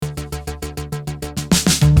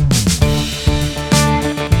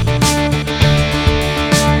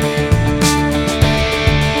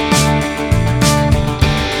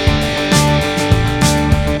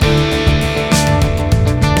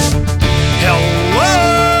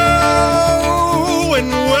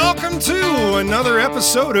another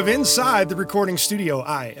episode of Inside the Recording Studio.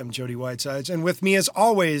 I am Jody Whitesides, and with me as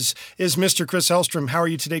always is Mr. Chris Hellstrom. How are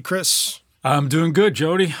you today, Chris? I'm doing good,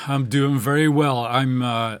 Jody. I'm doing very well.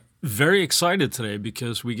 I'm very excited today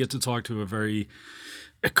because we get to talk to a very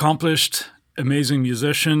accomplished, amazing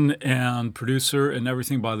musician and producer and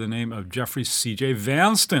everything by the name of Jeffrey C.J.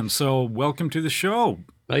 Vanston. So welcome to the show.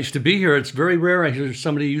 Nice to be here. It's very rare I hear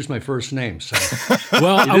somebody use my first name. So.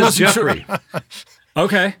 Well, I wasn't Jeffrey. Sure.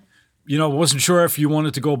 Okay. I wasn't sure if you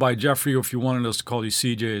wanted to go by Jeffrey or if you wanted us to call you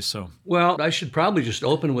CJ. So, well, I should probably just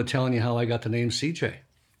open with telling you how I got the name CJ.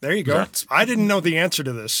 There you go. I didn't know the answer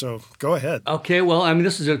to this, so go ahead. Okay, well,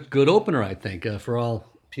 this is a good opener, I think, for all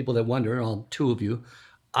people that wonder, all two of you.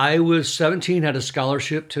 I was 17, had a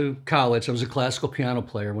scholarship to college. I was a classical piano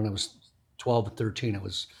player. When I was 12 and 13, I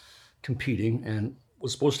was competing and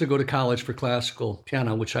was supposed to go to college for classical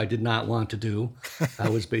piano, which I did not want to do. I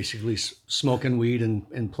was basically smoking weed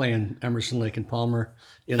and playing Emerson, Lake and Palmer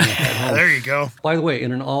at home. There you go. By the way,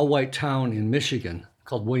 in an all-white town in Michigan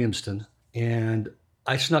called Williamston, and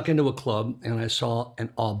I snuck into a club and I saw an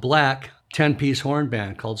all-black 10-piece horn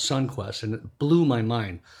band called Sunquest, and it blew my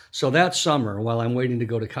mind. So that summer, while I'm waiting to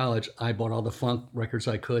go to college, I bought all the funk records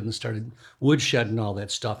I could and started woodshedding all that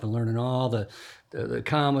stuff and learning all the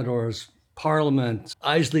Commodores, Parliament,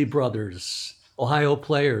 Isley Brothers, Ohio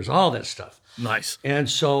Players, all that stuff. Nice. And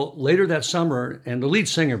so later that summer, and the lead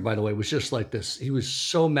singer, by the way, was just like this. He was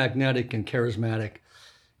so magnetic and charismatic.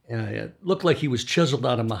 It looked like he was chiseled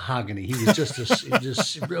out of mahogany. He was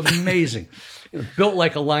just amazing. Built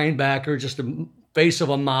like a linebacker, just a face of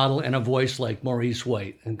a model and a voice like Maurice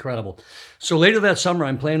White. Incredible. So later that summer,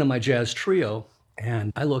 I'm playing in my jazz trio,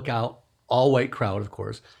 and I look out, all white crowd, of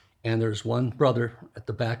course, and there's one brother at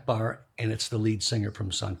the back bar, and it's the lead singer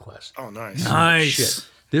from Sunquest. Oh, nice. Nice. Shit.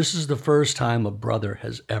 This is the first time a brother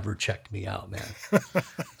has ever checked me out, man.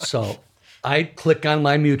 So I click on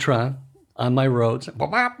my Mutron on my Rhodes. I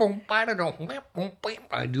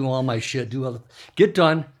do all my shit, get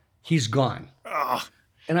done. He's gone. Oh.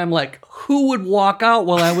 And I'm like, who would walk out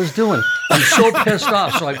while I was doing it? I'm so pissed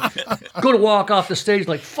off. So I go to walk off the stage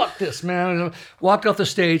like, fuck this, man. Walked off the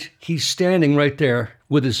stage. He's standing right there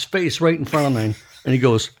with his face right in front of me. And he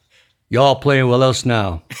goes, y'all playing with us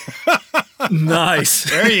now. Nice.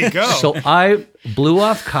 There you go. So I blew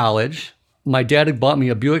off college. My dad had bought me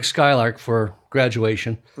a Buick Skylark for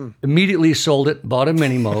graduation. Immediately sold it, bought a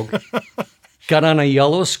Mini Moog. Got on a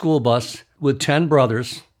yellow school bus with 10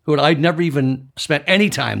 brothers who I'd never even spent any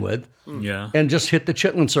time with. Yeah. And just hit the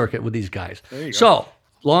Chitlin circuit with these guys. There you go. So,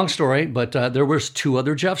 long story, but there was two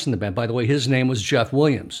other Jeffs in the band. By the way, his name was Jeff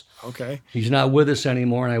Williams. Okay. He's not with us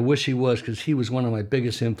anymore, and I wish he was because he was one of my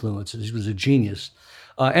biggest influences. He was a genius.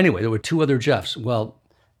 Anyway, there were two other Jeffs. Well,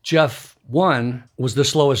 Jeff 1 was the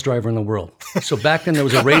slowest driver in the world. So back then there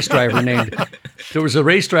was a race driver named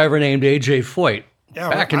A.J. Foyt. Yeah,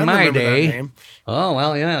 Back I in my remember that day. name. Oh,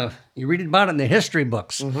 well, yeah. You read about it in the history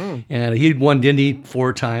books. Mm-hmm. And he'd won Indy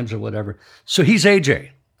 4 times or whatever. So he's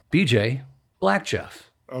AJ. BJ, Black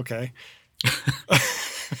Jeff. Okay.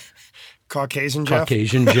 Caucasian Jeff?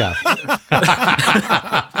 Caucasian Jeff.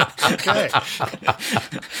 Okay.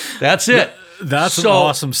 That's it. That's an So,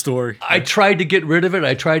 awesome story. I tried to get rid of it.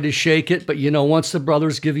 I tried to shake it. But, once the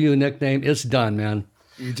brothers give you a nickname, it's done, man.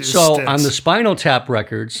 You do So sticks. on the Spinal Tap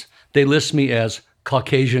records, they list me as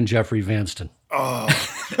Caucasian Jeffrey Vanston. Oh.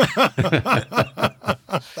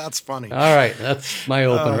 That's funny. All right, that's my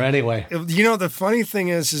opener. Anyway, The funny thing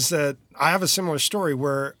is that I have a similar story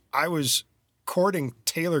where I was courting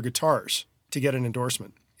Taylor Guitars to get an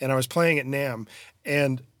endorsement, and I was playing at NAMM,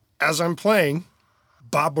 and as I'm playing,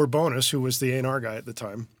 Bob Borbonis, who was the A&R guy at the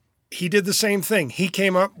time, he did the same thing. He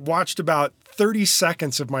came up, watched about 30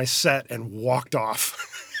 seconds of my set, and walked off.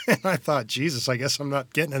 And I thought, Jesus, I guess I'm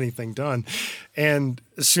not getting anything done. And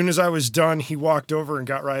as soon as I was done, he walked over and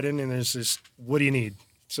got right in, and it's just, what do you need?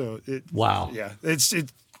 So, wow. Yeah, it's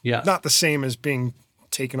Yeah. not the same as being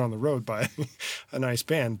taken on the road by a nice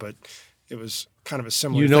band, but it was kind of a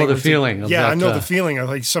similar thing. the feeling. Yeah, I of know that, the feeling of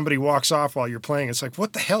like somebody walks off while you're playing. It's like,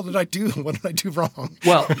 what the hell did I do? What did I do wrong?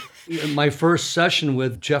 Well, my first session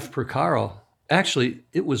with Jeff Porcaro, actually,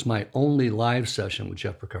 it was my only live session with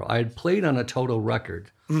Jeff Porcaro. I had played on a Toto record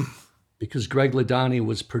because Greg Ladani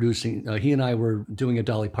was producing, he and I were doing a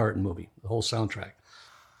Dolly Parton movie, the whole soundtrack.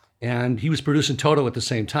 And he was producing Toto at the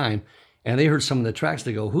same time. And they heard some of the tracks.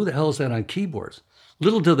 They go, who the hell is that on keyboards?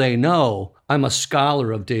 Little do they know, I'm a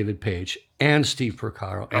scholar of David Page and Steve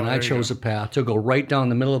Porcaro. And I chose a path to go right down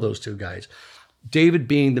the middle of those two guys. David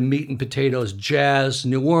being the meat and potatoes, jazz,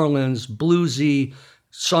 New Orleans, bluesy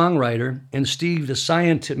songwriter, and Steve,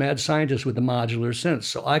 the mad scientist with the modular synths.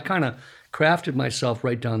 So I kind of crafted myself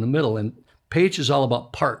right down the middle. And Page is all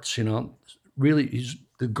about parts, you know. Really, he's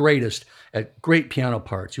the greatest at great piano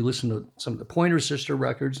parts. You listen to some of the Pointer Sister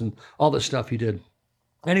records and all the stuff he did.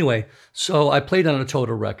 Anyway, so I played on a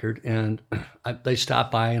Toto record, and they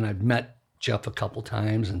stopped by, and I've met Jeff a couple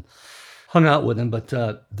times and hung out with him. But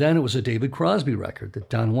then it was a David Crosby record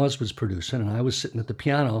that Don Was producing, and I was sitting at the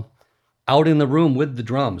piano out in the room with the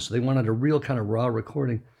drums. They wanted a real kind of raw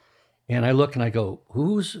recording. And I look and I go,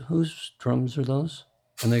 whose drums are those?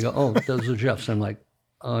 And they go, oh, those are Jeff's. I'm like,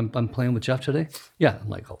 I'm playing with Jeff today? Yeah. I'm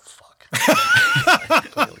like, oh, fuck. I'm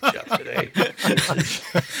playing with Jeff today.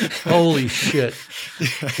 Holy shit.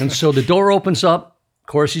 And so the door opens up. Of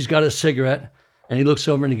course, he's got a cigarette. And he looks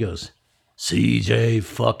over and he goes, CJ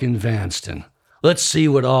fucking Vanston. Let's see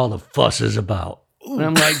what all the fuss is about. Ooh. And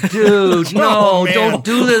I'm like, dude, no, don't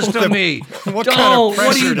do this to me. What kind of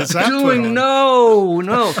pressure what are does you that doing? put on?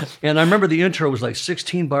 No. And I remember the intro was like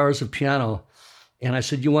 16 bars of piano. And I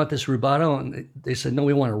said, you want this rubato? And they said, no,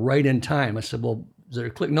 we want it right in time. I said, well, is there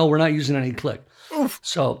a click? No, we're not using any click. Oof.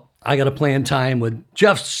 So I got to play in time with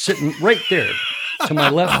Jeff sitting right there to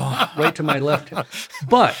my left, right to my left.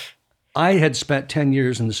 But I had spent 10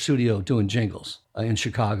 years in the studio doing jingles in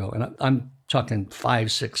Chicago. And I'm talking 5,000,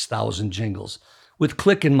 6,000 jingles with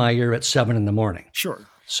click in my ear at 7 a.m. Sure.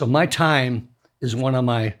 So my time is one of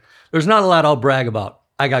my, there's not a lot I'll brag about.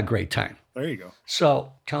 I got great time. There you go.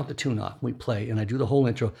 So count the tune off. We play, and I do the whole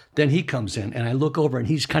intro. Then he comes in, and I look over, and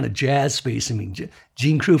he's kind of jazz facing me.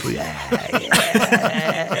 Gene Krupa.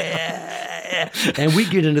 And we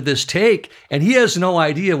get into this take, and he has no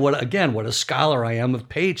idea what a scholar I am of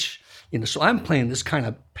Page. You know, so I'm playing this kind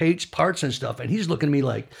of Page parts and stuff, and he's looking at me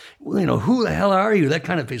like, well, you know, who the hell are you? That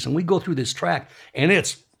kind of face. And we go through this track, and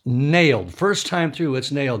it's nailed. First time through,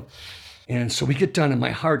 it's nailed. And so we get done, and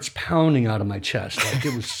my heart's pounding out of my chest. Like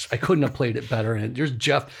it was, I couldn't have played it better. And there's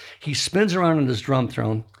Jeff. He spins around on his drum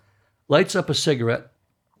throne, lights up a cigarette,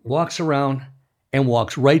 walks around, and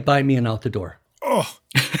walks right by me and out the door. Oh,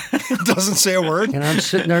 doesn't say a word. And I'm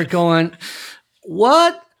sitting there going,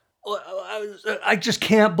 what? I just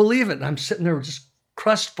can't believe it. And I'm sitting there just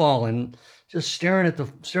crestfallen, just staring at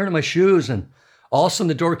my shoes. And all of a sudden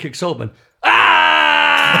the door kicks open.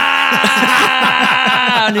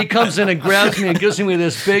 And he comes in and grabs me and gives me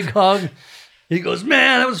this big hug. He goes,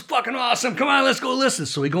 man, that was fucking awesome. Come on, let's go listen.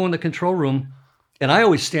 So we go in the control room, and I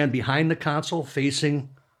always stand behind the console facing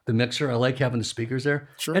the mixer. I like having the speakers there.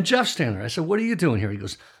 Sure. And Jeff's standing there. I said, what are you doing here? He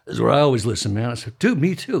goes, this is where I always listen, man. I said, dude,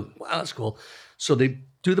 me too. Wow, that's cool. So they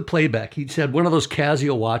do the playback. He had one of those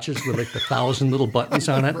Casio watches with like 1,000 little buttons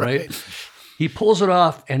on it, right? He pulls it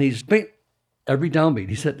off, and he's every downbeat.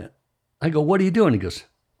 He's hitting it. I go, what are you doing? He goes,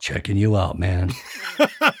 checking you out, man.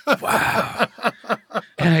 Wow.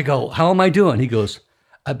 And I go, how am I doing? He goes,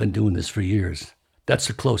 I've been doing this for years. That's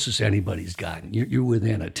the closest anybody's gotten. You're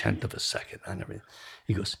within 1/10 of a second on everything.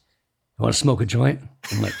 He goes, you want to smoke a joint?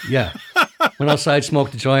 I'm like, yeah. Went outside,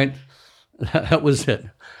 smoked a joint. That was it.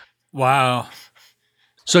 Wow.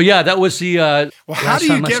 So yeah, that was the Well, how do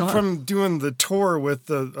you get from from doing the tour with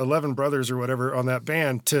the 11 brothers or whatever on that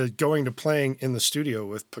band to going to playing in the studio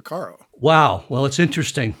with Porcaro? Wow. Well, it's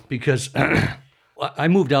interesting because I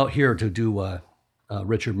moved out here to do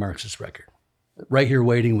Richard Marx's record. Right Here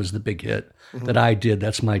Waiting was the big hit that I did.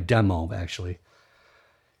 That's my demo, actually.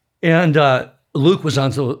 And Luke was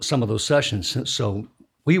on some of those sessions. So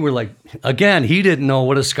we were like, again, he didn't know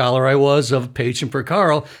what a scholar I was of Page and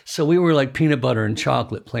Porcaro. So we were like peanut butter and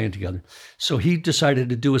chocolate playing together. So he decided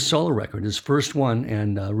to do a solo record, his first one.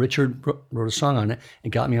 And Richard wrote a song on it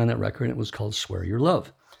and got me on that record. And it was called Swear Your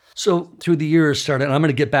Love. So through the years started, and I'm going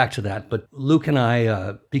to get back to that, but Luke and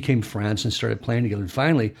I became friends and started playing together. And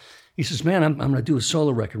finally, he says, man, I'm going to do a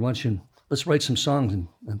solo record. Why don't you, let's write some songs and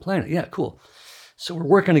play it. Yeah, cool. So we're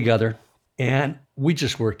working together, and we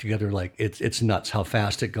just work together like it's nuts how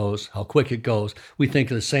fast it goes, how quick it goes. We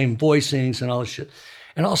think of the same voicings and all this shit.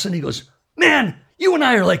 And all of a sudden he goes, man, you and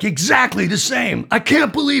I are like exactly the same. I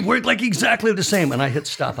can't believe we're like exactly the same. And I hit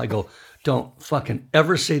stop. I go, don't fucking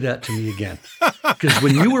ever say that to me again. Because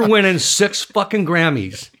when you were winning 6 fucking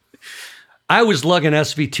Grammys, I was lugging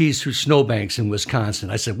SVTs through snowbanks in Wisconsin.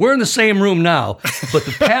 I said, we're in the same room now, but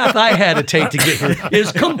the path I had to take to get here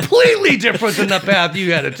is completely different than the path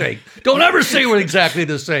you had to take. Don't ever say we're exactly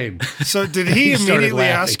the same. So did he started immediately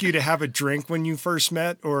laughing. ask you to have a drink when you first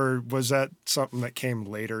met, or was that something that came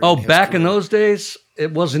later? Oh, his back in career? those days,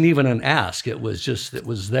 it wasn't even an ask. It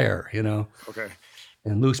was there, you know. Okay.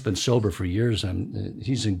 And Luke's been sober for years.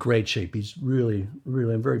 He's in great shape. He's really,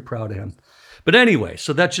 really, I'm very proud of him. But anyway,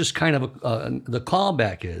 so that's just kind of the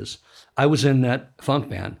callback is I was in that funk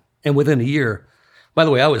band, and within a year, by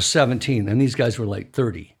the way, I was 17 and these guys were like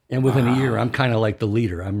 30. And within a year, I'm kind of like the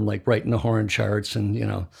leader. I'm like writing the horn charts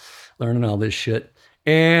and, learning all this shit.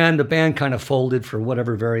 And the band kind of folded for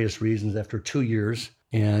whatever various reasons after 2 years.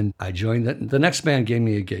 And I joined the next band gave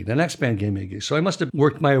me a gig. The next band gave me a gig. So I must have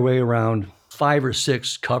worked my way around 5 or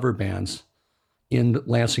 6 cover bands in the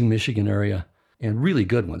Lansing, Michigan area, and really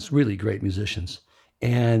good ones, really great musicians.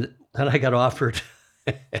 And then I got offered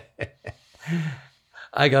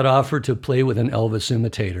to play with an Elvis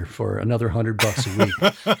imitator for another $100 a week.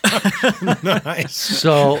 Nice.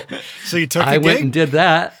 So you took the I gig? went and did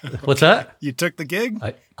that. What's that? You took the gig?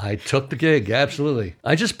 I took the gig, absolutely.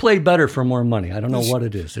 I just played better for more money. I don't know what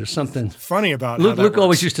it is. There's something funny about how that Luke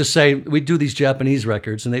always works. used to say, we'd do these Japanese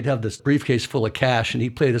records and they'd have this briefcase full of cash and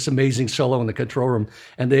he'd play this amazing solo in the control room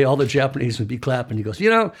and all the Japanese would be clapping. He goes, I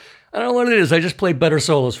don't know what it is. I just play better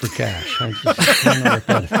solos for cash. I don't know what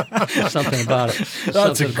that is. Something about it.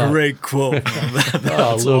 That's a great quote.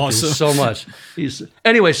 That's Luke awesome. is so much.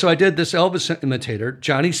 Anyway, so I did this Elvis imitator,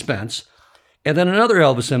 Johnny Spence, and then another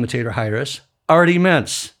Elvis imitator hired us, Artie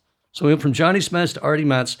Mentz. So we went from Johnny Spence to Artie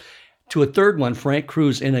Mentz to a third one, Frank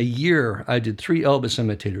Cruz. In a year, I did 3 Elvis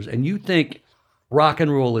imitators. And you think rock and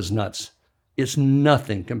roll is nuts. It's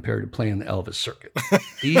nothing compared to playing the Elvis circuit.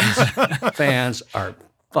 These fans are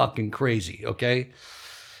fucking crazy, okay?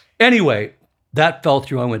 Anyway, that fell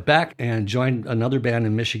through. I went back and joined another band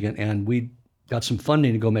in Michigan, and we got some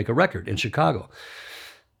funding to go make a record in Chicago.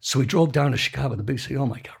 So we drove down to Chicago, the big city. Oh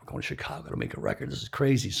my God, we're going to Chicago to make a record. This is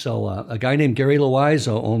crazy. So a guy named Gary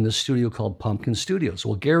Loizo owned this studio called Pumpkin Studios.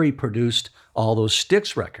 Well, Gary produced all those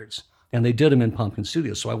Styx records, and they did them in Pumpkin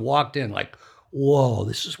Studios. So I walked in like, whoa,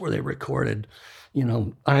 this is where they recorded,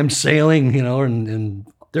 I'm Sailing, and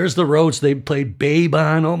there's the roads they played Babe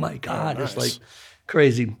on. Oh my God, nice. It's like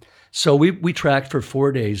crazy. So we tracked for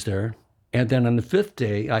 4 days there. And then on the 5th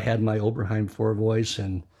day, I had my Oberheim 4-voice,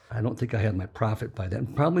 and I don't think I had my Prophet by then.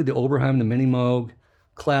 Probably the Oberheim, the Mini Moog,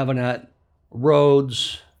 Clavinet,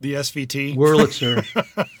 Rhodes, The SVT. Wurlitzer,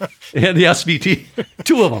 and the SVT,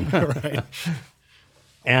 2 of them. Right.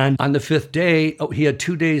 And on the 5th day, he had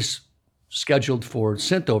 2 days scheduled for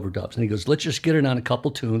synth overdubs. And he goes, let's just get it on a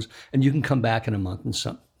couple tunes, and you can come back in a month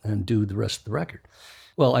and do the rest of the record.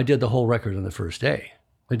 Well, I did the whole record on the first day.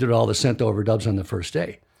 I did all the synth overdubs on the first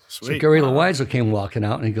day. Sweet. So Gary Loizo came walking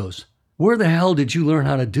out, and he goes, where the hell did you learn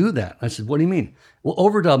how to do that? I said, what do you mean? Well,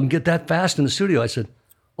 overdub and get that fast in the studio. I said,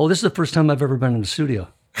 oh, this is the first time I've ever been in the studio.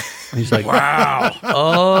 And he's like,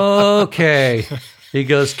 wow, okay. He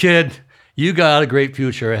goes, kid, you got a great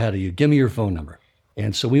future ahead of you. Give me your phone number.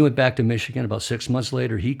 And so we went back to Michigan. About 6 months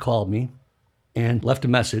later, he called me and left a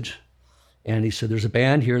message. And he said, there's a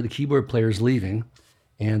band here. The keyboard player's leaving,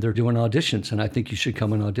 and they're doing auditions. And I think you should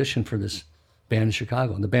come and audition for this band in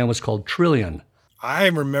Chicago. And the band was called Trillion. I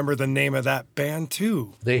remember the name of that band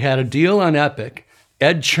too. They had a deal on Epic.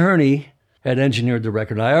 Ed Cherney had engineered the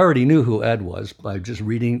record. I already knew who Ed was by just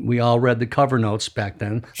reading. We all read the cover notes back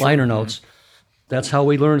then, liner notes. That's how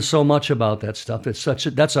we learned so much about that stuff.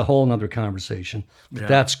 That's a whole nother conversation. Yeah.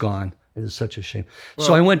 That's gone. It is such a shame.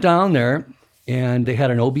 So I went down there, and they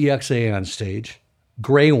had an OBXA on stage,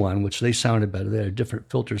 gray one, which they sounded better. They had a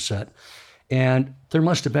different filter set. And there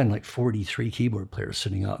must have been like 43 keyboard players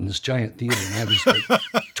sitting out in this giant theater. And I was like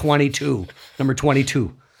 22, number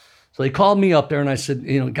 22. So they called me up there and I said,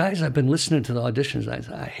 guys, I've been listening to the auditions. I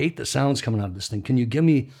said, I hate the sounds coming out of this thing. Can you give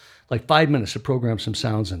me like 5 minutes to program some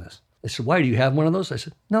sounds in this? They said, why, do you have one of those? I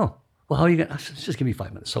said, no. Well, how are you going to? I said, just give me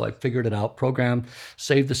 5 minutes. So I figured it out, programmed,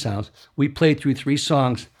 saved the sounds. We played through 3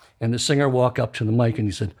 songs, and the singer walked up to the mic and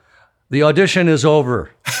he said, the audition is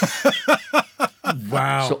over.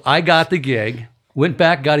 Wow. So I got the gig, went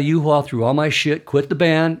back, got a U-Haul, threw all my shit, quit the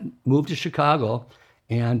band, moved to Chicago.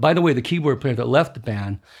 And by the way, the keyboard player that left the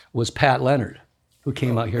band was Pat Leonard, who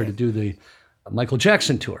came out here to do the Michael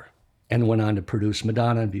Jackson tour and went on to produce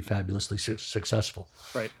Madonna and be fabulously successful.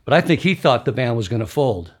 Right. But I think he thought the band was going to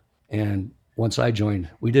fold. And once I joined,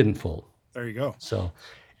 we didn't fold. There you go. So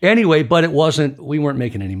anyway, but we weren't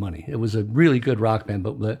making any money. It was a really good rock band,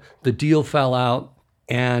 but the deal fell out.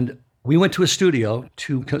 And we went to a studio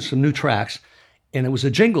to cut some new tracks, and it was a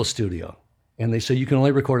jingle studio. And they said, you can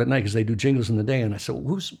only record at night because they do jingles in the day. And I said,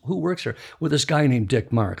 well, who works here? Well, this guy named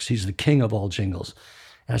Dick Marks. He's the king of all jingles.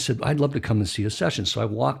 And I said, I'd love to come and see a session. So I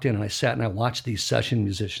walked in and I sat and I watched these session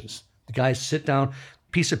musicians. The guys sit down,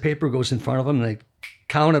 piece of paper goes in front of them, and they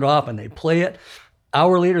count it off and they play it.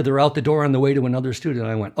 Hour later, they're out the door on the way to another studio.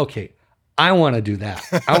 And I went, okay, I want to do that.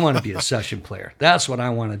 I want to be a session player. That's what I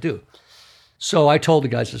want to do. So I told the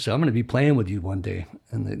guys, I said, I'm going to be playing with you one day.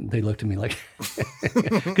 And they looked at me like,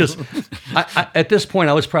 because at this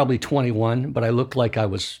point I was probably 21, but I looked like I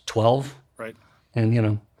was 12. Right. And,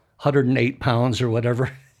 108 pounds or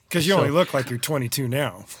whatever. Because you only look like you're 22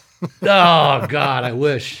 now. Oh God, I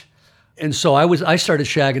wish. And so I started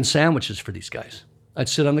shagging sandwiches for these guys. I'd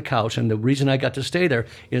sit on the couch, and the reason I got to stay there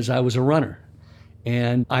is I was a runner.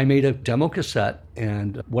 And I made a demo cassette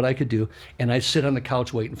and what I could do, and I'd sit on the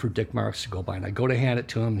couch waiting for Dick Marks to go by, and I'd go to hand it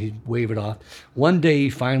to him, he'd wave it off. One day he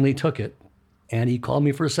finally took it, and he called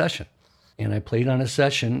me for a session. And I played on a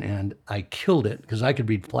session, and I killed it, because I could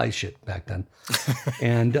read fly shit back then.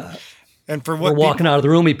 And, for what we're walking out of the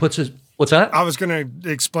room, he puts his, what's that? I was going to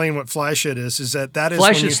explain what fly shit is that is Fly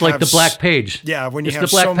when shit's you like have the black page. Yeah, when you It's have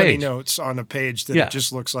the black so many page. notes on a page that Yeah. it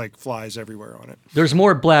just looks like flies everywhere on it. There's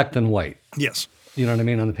more black than white. Yes. You know what I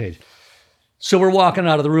mean, on the page. So we're walking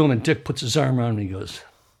out of the room, and Dick puts his arm around me and he goes,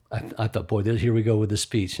 I thought, boy, here we go with the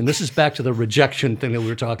speech. And this is back to the rejection thing that we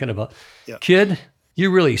were talking about. Yeah. Kid,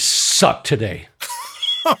 you really suck today.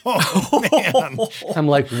 Man. I'm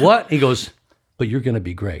like, what? He goes, but you're going to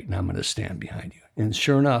be great, and I'm going to stand behind you. And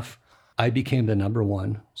sure enough, I became the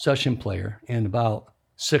 #1 session player. In about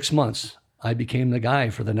 6 months, I became the guy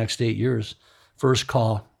for the next 8 years, first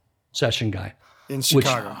call session guy. In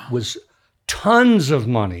Chicago. Which was tons of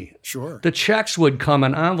money. Sure. The checks would come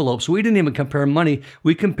in envelopes. We didn't even compare money.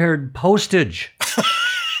 We compared postage.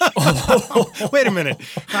 Wait a minute.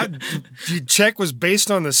 Your check was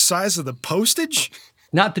based on the size of the postage?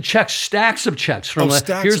 Not the checks, stacks of checks. From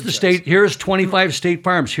Stacks here's of the checks. state, here's 25 State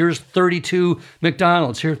Farms, here's 32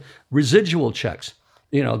 McDonald's, here's residual checks.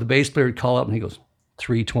 You know, the bass player would call up and he goes,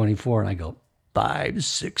 324. And I go,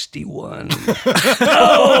 561.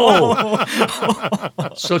 Oh!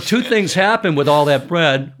 So two things happened with all that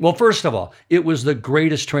bread. Well, first of all, it was the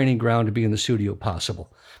greatest training ground to be in the studio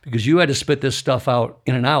possible, because you had to spit this stuff out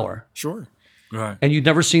in an hour, Sure. Right. and you'd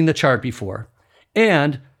never seen the chart before.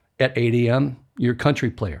 And at 8 a.m., you're a country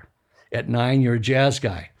player. At 9, you're a jazz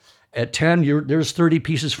guy. At 10, there's 30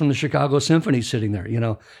 pieces from the Chicago Symphony sitting there. You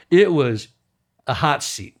know, it was a hot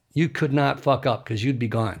seat. You could not fuck up, because you'd be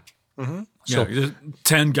gone. Mm-hmm. So, Yeah, there's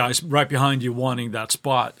 10 guys right behind you wanting that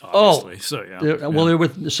spot, obviously. So, yeah. There were,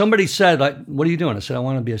 somebody said, what are you doing? I said, I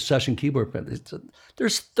want to be a session keyboard player. They said,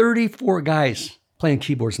 there's 34 guys playing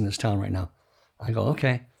keyboards in this town right now. I go,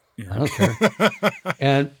 okay, I don't care.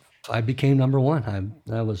 And I became #1.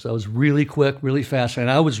 I was really quick, really fast, and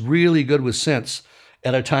I was really good with synths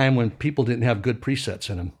at a time when people didn't have good presets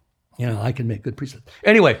in them. You know, I could make good presets.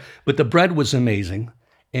 Anyway, but the bread was amazing.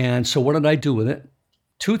 And so what did I do with it?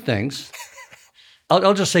 2 things.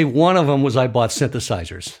 I'll just say one of them was I bought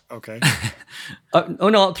synthesizers. Okay.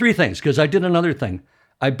 3 things, because I did another thing.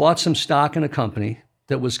 I bought some stock in a company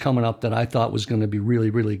that was coming up that I thought was going to be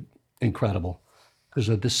really, really incredible. Because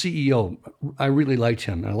the CEO, I really liked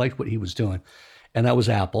him, and I liked what he was doing. And that was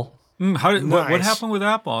Apple. What Nice. happened with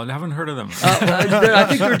Apple? I haven't heard of them. I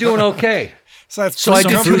think they're doing okay. So that's So I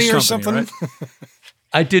did company two or something, something?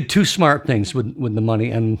 I did 2 smart things with the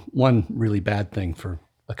money, and one really bad thing for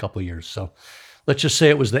a couple of years. So let's just say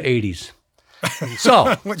it was the 80s.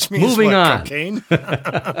 So Which means moving what, on. cocaine?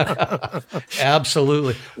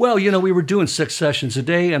 Absolutely. Well, you know, we were doing 6 sessions a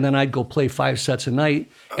day, and then I'd go play 5 sets a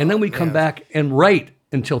night, and then we'd come back and write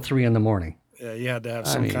until 3 a.m. Yeah, you had to have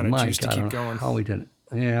some kind of my juice to God, I keep don't know going. how we did it.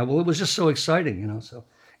 Yeah, well, it was just so exciting, you know. So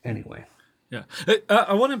anyway. Yeah.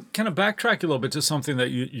 I want to kind of backtrack a little bit to something that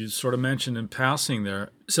you sort of mentioned in passing there.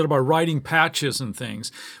 You said about writing patches and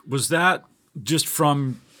things. Was that just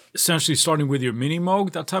from essentially starting with your mini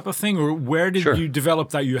Moog, that type of thing? Or where did Sure. you develop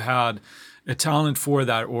that you had a talent for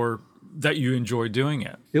that, or that you enjoyed doing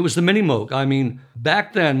it? It was the Mini Moog. I mean,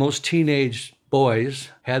 back then, most teenage boys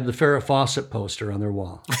had the Farrah Fawcett poster on their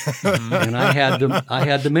wall. And I had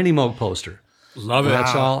the Mini Moog poster. Love it.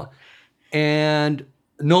 That's all. And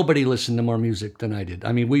nobody listened to more music than I did.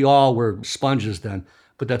 I mean, we all were sponges then,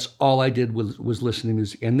 but that's all I did was listen to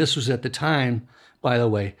music. And this was at the time, by the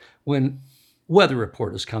way, when Weather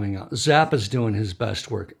Report is coming out. Zappa's doing his best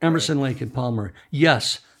work. Emerson, Lake and Palmer.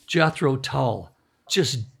 Yes, Jethro Tull.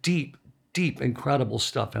 Just deep, incredible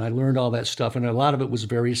stuff. And I learned all that stuff. And a lot of it was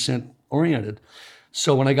very synth-oriented.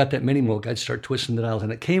 So when I got that Mini Moog, I'd start twisting the dials.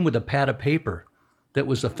 And it came with a pad of paper that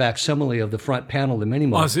was a facsimile of the front panel of the Mini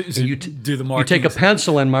Moog. Oh, so And you do the you take a markings.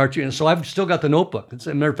 pencil and mark it. And so I've still got the notebook. As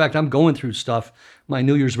a matter of fact, I'm going through stuff. My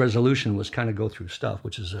New Year's resolution was kind of go through stuff,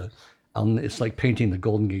 which is it's like painting the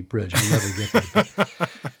Golden Gate Bridge. I'll never get there.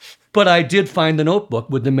 But I did find the notebook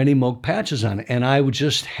with the Mini Moog patches on it. And I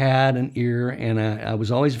just had an ear, and I was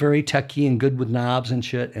always very techie and good with knobs and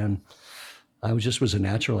shit. And I was a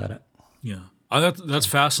natural at it. Yeah. That's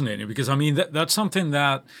fascinating, because, I mean, that's something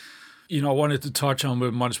that, you know, I wanted to touch on,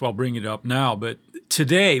 but might as well bring it up now. But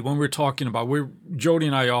today, when we're talking about, Jody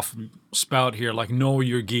and I often spout here, like, know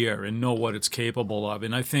your gear and know what it's capable of.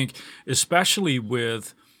 And I think especially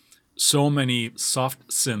with so many soft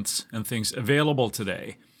synths and things available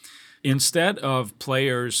today, instead of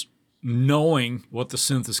players knowing what the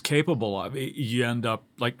synth is capable of, you end up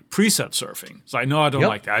like preset surfing. So I know I don't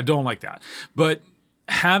like that. I don't like that. But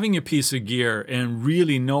having a piece of gear and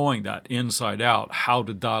really knowing that inside out, how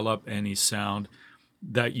to dial up any sound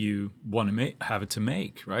that you want to have it to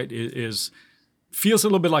make, right, feels a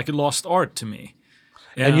little bit like a lost art to me.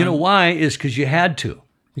 And you know why? Is because you had to.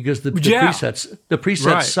 Because the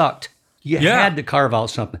presets sucked. You had to carve out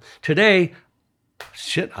something. Today,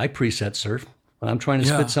 I preset surf. When I'm trying to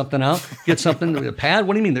spit something out, get something, a pad,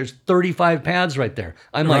 what do you mean? There's 35 pads right there.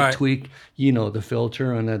 I might tweak, the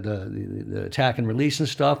filter and the attack and release and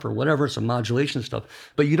stuff or whatever, some modulation stuff.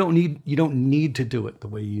 But you don't need to do it the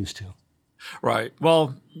way you used to. Right.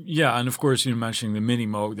 Well, yeah, and of course you're mentioning the mini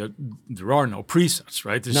mode that there are no presets,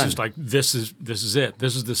 right? It's just like this is it.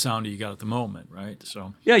 This is the sound you got at the moment, right?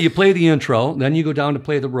 So yeah, you play the intro, then you go down to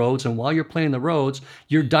play the Rhodes, and while you're playing the Rhodes,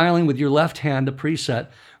 you're dialing with your left hand the preset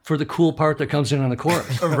for the cool part that comes in on the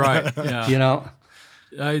chorus. Right. Yeah.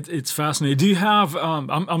 It's fascinating. Do you have?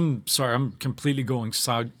 I'm sorry, I'm completely going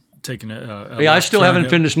side. Taking I still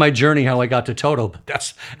haven't finished my journey how I got to Toto,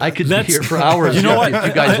 but I could be here for hours. You know what? If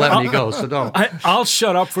you guys let me go, so don't. I'll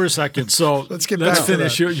shut up for a second. So let's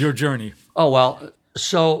finish your journey. Oh, well,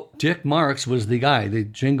 so Dick Marks was the guy, the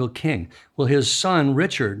jingle king. Well, his son,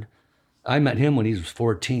 Richard, I met him when he was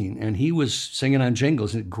 14, and he was singing on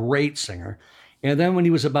jingles, a great singer. And then when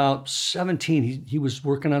he was about 17, he was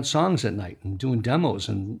working on songs at night and doing demos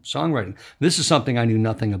and songwriting. This is something I knew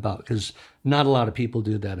nothing about because not a lot of people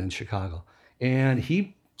do that in Chicago. And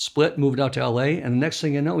he split, moved out to LA, and the next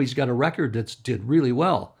thing you know, he's got a record that's did really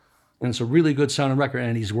well. And it's a really good sounding record,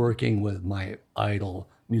 and he's working with my idol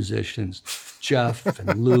musicians, Jeff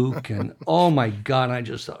and Luke, and oh my God, I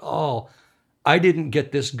just thought, I didn't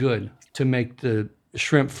get this good to make the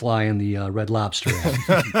shrimp fly in the Red Lobster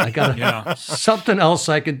ad. I got something else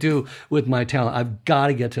I could do with my talent. I've got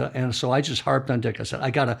to get to, and so I just harped on Dick. I said, I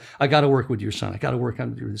gotta work with your son. I got to work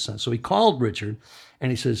on your son. So he called Richard, and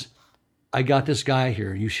he says, I got this guy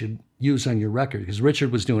here you should use on your record, because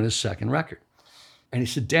Richard was doing his second record. And he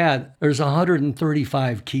said, Dad, there's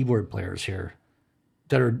 135 keyboard players here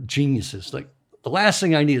that are geniuses. Like, the last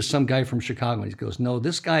thing I need is some guy from Chicago. And he goes, no,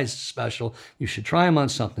 this guy's special. You should try him on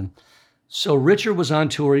something. So Richard was on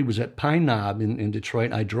tour. He was at Pine Knob in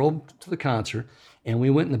Detroit. I drove to the concert, and we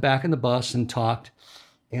went in the back of the bus and talked.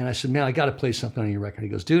 And I said, man, I got to play something on your record. He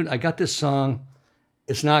goes, dude, I got this song.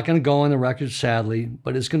 It's not going to go on the record, sadly,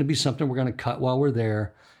 but it's going to be something we're going to cut while we're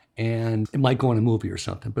there. And it might go in a movie or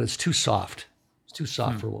something, but it's too soft. It's too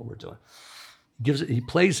soft for what we're doing. He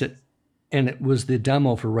plays it, and it was the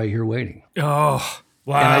demo for Right Here Waiting. Oh,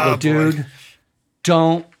 wow. And I go, dude,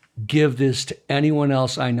 don't give this to anyone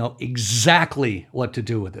else. I know exactly what to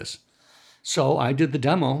do with this. So I did the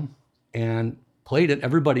demo and played it.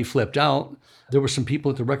 Everybody flipped out. There were some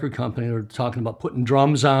people at the record company that were talking about putting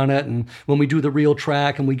drums on it, and when we do the real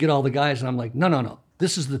track and we get all the guys, and I'm like, no,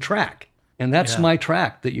 this is the track. And that's my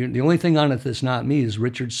track. The only thing on it that's not me is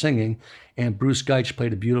Richard singing, and Bruce Geitch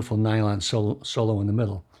played a beautiful nylon solo in the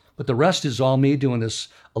middle. But the rest is all me doing this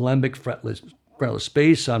alembic fretless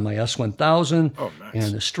bass on my S1000,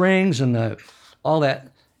 and the strings and all that.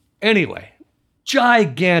 Anyway,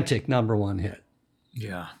 gigantic #1 hit.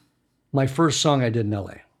 Yeah. My first song I did in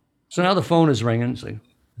LA. So now the phone is ringing. It's like,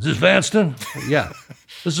 is this Vanston? Yeah.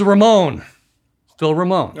 This is Ramon. Phil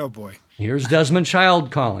Ramon. Oh, boy. Here's Desmond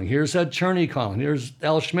Child calling. Here's Ed Cherney calling. Here's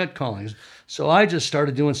Al Schmidt calling. So I just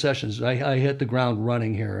started doing sessions. I hit the ground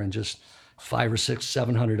running here, and just 500 or 600,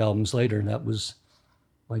 700 albums later, that was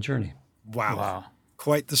my journey. Wow.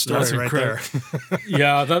 Quite the story right there.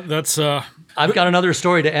 Yeah, that's. I've got another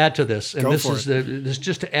story to add to this, and this is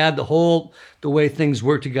just to add the way things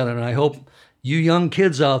work together. And I hope you young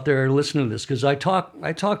kids out there are listening to this, because I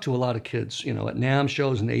talk to a lot of kids, at NAMM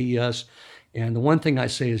shows and AES. And the one thing I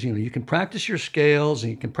say is, you can practice your scales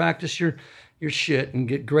and you can practice your shit and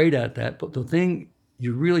get great at that. But the thing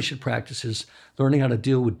you really should practice is learning how to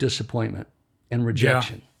deal with disappointment and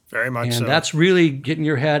rejection. Yeah, very much so. And that's really getting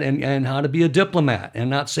your head and how to be a diplomat and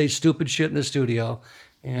not say stupid shit in the studio,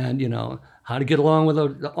 and, how to get along with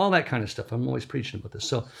all that kind of stuff. I'm always preaching about this.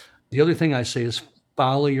 So the other thing I say is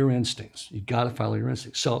follow your instincts. You got to follow your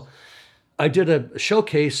instincts. So I did a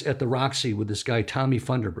showcase at the Roxy with this guy, Tommy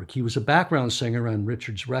Funderburk. He was a background singer on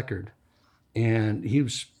Richard's record, and he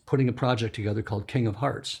was putting a project together called King of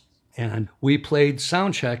Hearts. And we played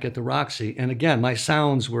soundcheck at the Roxy. And again, my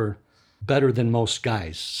sounds were better than most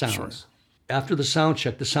guys' sounds. Sure. After the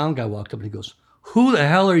soundcheck, the sound guy walked up and he goes, "Who the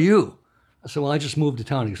hell are you?" I said, "Well, I just moved to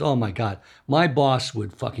town." He goes, "Oh my God, my boss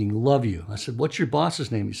would fucking love you." I said, "What's your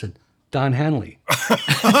boss's name?" He said, Don Henley.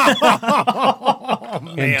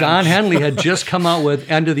 And Don Henley had just come out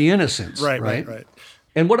with End of the Innocents. Right.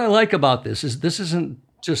 And what I like about this is this isn't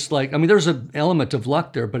just like, I mean, there's an element of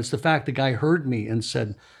luck there, but it's the fact the guy heard me and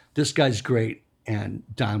said, this guy's great and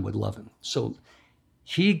Don would love him. So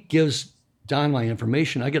he gives Don my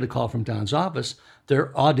information. I get a call from Don's office. They're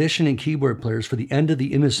auditioning keyboard players for the End of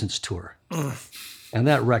the Innocents tour. And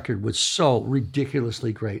that record was so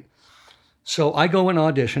ridiculously great. So I go and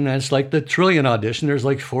audition, and it's like the Trillion audition. There's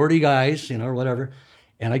like 40 guys, or whatever.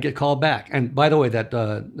 And I get called back. And by the way,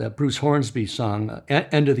 that Bruce Hornsby song,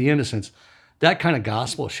 End of the Innocents, that kind of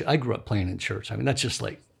gospel shit, I grew up playing in church. I mean, that's just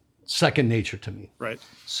like second nature to me. Right.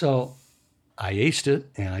 So I aced it,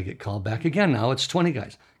 and I get called back again. Now it's 20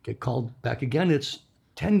 guys. Get called back again, it's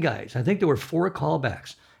 10 guys. I think there were 4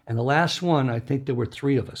 callbacks. And the last one, I think there were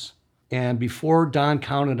 3 of us. And before Don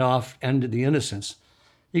counted off End of the Innocents,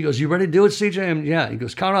 he goes, you ready to do it, CJ? And yeah. He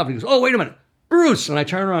goes, count off. He goes, oh, wait a minute. Bruce. And I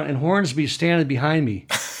turn around, and Hornsby's standing behind me.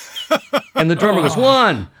 And the drummer goes,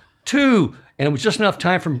 1, 2. And it was just enough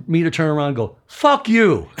time for me to turn around and go, fuck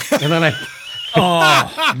you. And then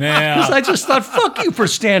Oh, man. I just thought, fuck you for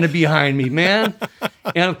standing behind me, man.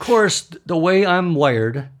 And of course, the way I'm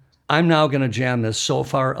wired, I'm now going to jam this so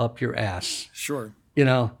far up your ass. Sure.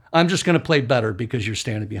 I'm just going to play better because you're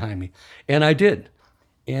standing behind me. And I did.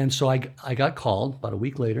 And so I got called about a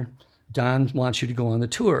week later. Don wants you to go on the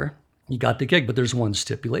tour. You got the gig, but there's one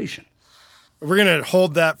stipulation. We're going to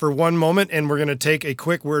hold that for one moment, and we're going to take a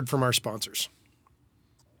quick word from our sponsors.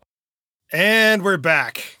 And we're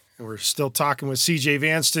back. And we're still talking with CJ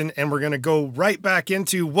Vanston, and we're going to go right back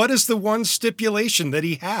into what is the one stipulation that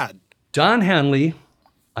he had? Don Henley,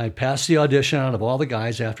 I passed the audition out of all the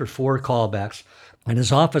guys after 4 callbacks, and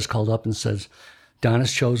his office called up and says, Don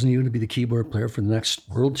has chosen you to be the keyboard player for the next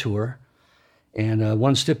world tour. And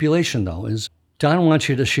one stipulation, though, is Don wants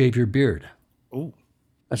you to shave your beard. Oh.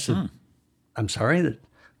 I said, I'm sorry?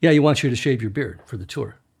 Yeah, he wants you to shave your beard for the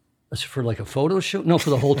tour. I said, for like a photo shoot? No,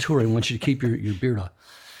 for the whole tour. He wants you to keep your beard on.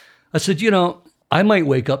 I said, I might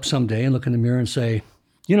wake up someday and look in the mirror and say,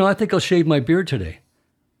 I think I'll shave my beard today.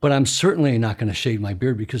 But I'm certainly not going to shave my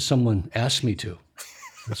beard because someone asked me to.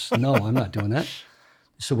 I said, no, I'm not doing that.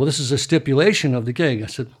 He said, well, this is a stipulation of the gig. I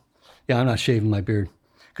said, yeah, I'm not shaving my beard.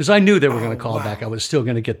 Because I knew they were going to call back. I was still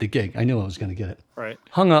going to get the gig. I knew I was going to get it. Right.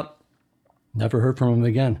 Hung up. Never heard from him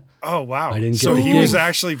again. Oh, wow. I didn't get so the he gig. was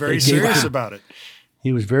actually very serious about it.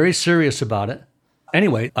 He was very serious about it.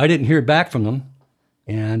 Anyway, I didn't hear back from him,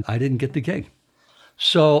 and I didn't get the gig.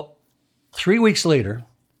 So 3 weeks later,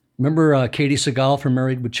 remember Katie Seagal from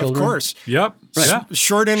Married with Children? Of course. Yep. Right. Yeah.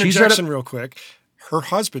 Short interjection real quick. Her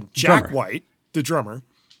husband, Jack White, the drummer,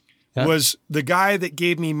 was the guy that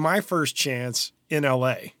gave me my first chance in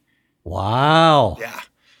L.A. Wow. Yeah.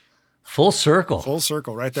 Full circle. Full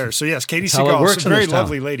circle right there. So yes, Katie how it Seagal, works a in very this town.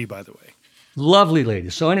 lovely lady, by the way. Lovely lady.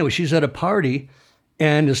 So anyway, she's at a party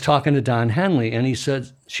and is talking to Don Henley. And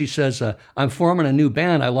she says, I'm forming a new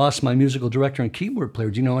band. I lost my musical director and keyboard player.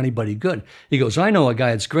 Do you know anybody good? He goes, I know a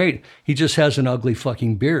guy that's great. He just has an ugly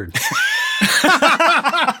fucking beard.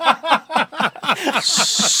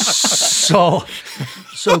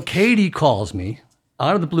 So Katie calls me.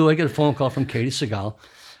 Out of the blue, I get a phone call from Katie Seagal.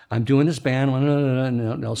 I'm doing this band,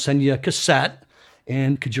 and I'll send you a cassette.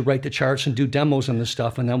 And could you write the charts and do demos on this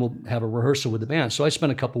stuff? And then we'll have a rehearsal with the band. So I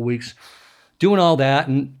spent a couple weeks doing all that.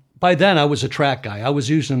 And by then, I was a track guy. I was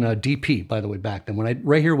using a DP, by the way, back then. When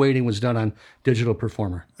Right Here Waiting was done on Digital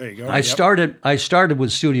Performer. There you go. I started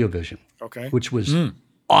with Studio Vision, Okay. which was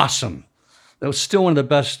awesome. That was still one of the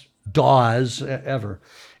best DAWs ever.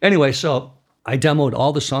 Anyway, so I demoed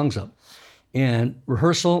all the songs up. And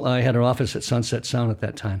rehearsal, I had an office at Sunset Sound at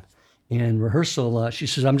that time. And rehearsal, she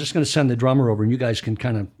says, I'm just going to send the drummer over and you guys can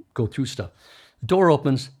kind of go through stuff. The door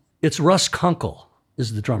opens. It's Russ Kunkel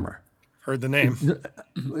is the drummer. Heard the name.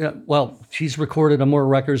 Yeah, well, she's recorded on more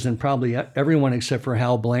records than probably everyone except for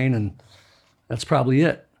Hal Blaine, and that's probably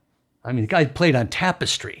it. I mean, the guy played on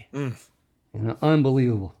Tapestry.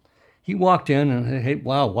 Unbelievable. He walked in and, hey,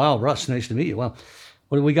 wow, Russ, nice to meet you. Well,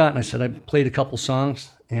 what do we got? And I said, I played a couple songs.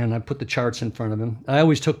 And I put the charts in front of him. I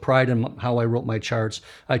always took pride in how I wrote my charts.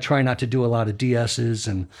 I try not to do a lot of DSs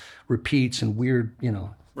and repeats and weird,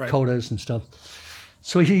 codas and stuff.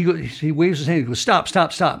 So he waves his hand. He goes, stop.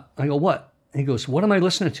 I go, what? And he goes, what am I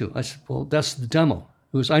listening to? I said, well, that's the demo.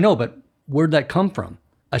 He goes, I know, but where'd that come from?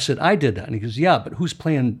 I said, I did that. And he goes, yeah, but who's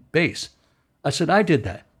playing bass? I said, I did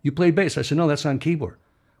that. You played bass? I said, no, that's on keyboard.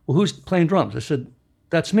 Well, who's playing drums? I said,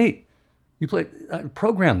 that's me. You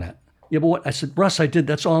program that. Yeah, but what? I said, Russ, I did.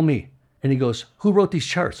 That's all me. And he goes, who wrote these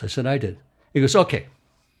charts? I said, I did. He goes, okay.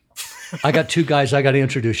 I got 2 guys I got to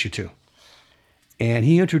introduce you to. And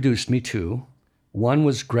he introduced me to, one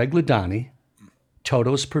was Greg Ladani,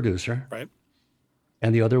 Toto's producer, Right.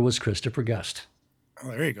 and the other was Christopher Guest. Oh,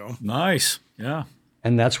 there you go. Nice. Yeah.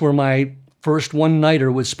 And that's where my first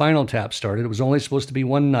one-nighter with Spinal Tap started. It was only supposed to be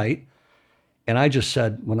one night. And I just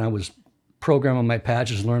said, when I was programming my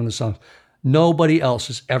patches and learning the songs, nobody else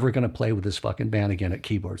is ever going to play with this fucking band again at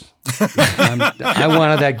keyboards. I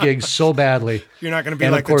wanted that gig so badly. You're not going to be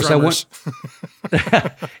And like of course the drummers.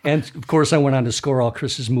 And of course, I went on to score all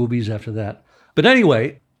Chris's movies after that. But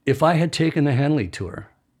anyway, if I had taken the Henley tour,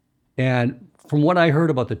 and from what I heard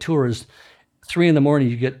about the tour is 3 a.m,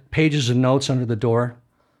 you get pages of notes under the door.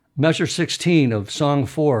 Measure 16 of song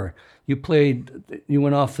 4. You didn't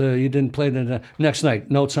play the next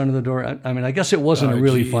night, notes under the door. I mean, I guess it wasn't a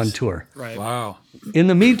really fun tour. Right. Wow. In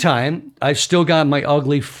the meantime, I've still got my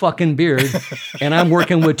ugly fucking beard, and I'm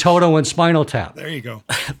working with Toto and Spinal Tap. There you go.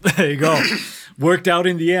 There you go. Worked out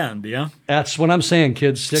in the end, yeah? That's what I'm saying,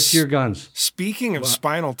 kids. Stick to your guns. Speaking of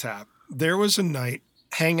Spinal Tap, there was a night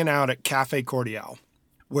hanging out at Cafe Cordial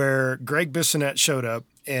where Greg Bissonette showed up,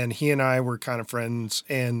 and he and I were kind of friends,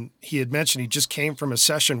 and he had mentioned he just came from a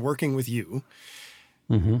session working with you,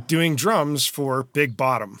 doing drums for Big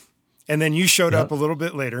Bottom. And then you showed up a little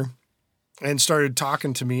bit later and started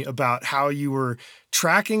talking to me about how you were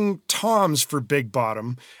tracking toms for Big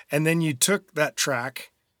Bottom, and then you took that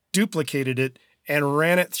track, duplicated it, and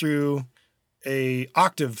ran it through a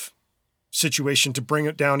octave situation to bring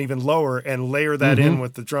it down even lower and layer that in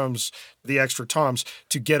with the drums, the extra toms,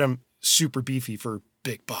 to get them super beefy for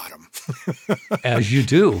Big Bottom. As you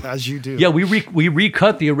do. As you do. Yeah, we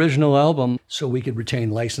recut the original album so we could retain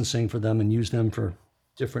licensing for them and use them for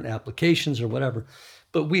different applications or whatever.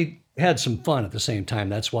 But we had some fun at the same time.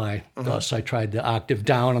 That's why thus I tried the octave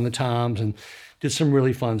down on the toms and did some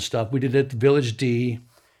really fun stuff. We did it at the Village D,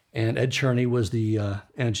 and Ed Cherney was the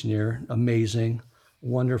engineer. Amazing,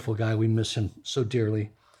 wonderful guy. We miss him so dearly.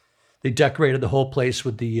 They decorated the whole place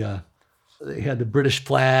with they had the British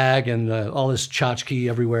flag and all this tchotchke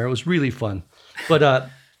everywhere. It was really fun. But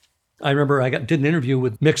I remember did an interview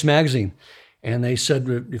with Mix Magazine, and they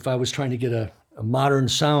said if I was trying to get a modern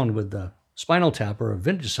sound with the Spinal Tap or a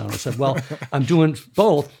vintage sound, I said, well, I'm doing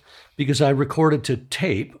both because I recorded to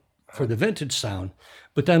tape for the vintage sound,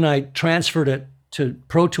 but then I transferred it to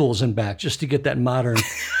Pro Tools and back just to get that modern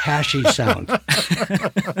hashy sound.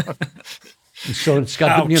 And so it's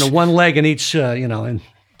got one leg in each, and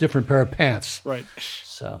different pair of pants. Right.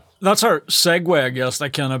 So That's our segue, I guess,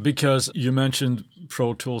 because you mentioned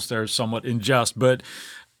Pro Tools there somewhat in jest, but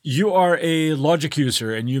you are a Logic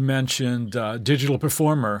user and you mentioned Digital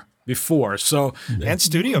Performer before. So And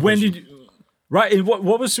Studio when Vision. did you, right, and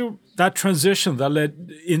what was that transition that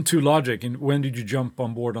led into Logic, and when did you jump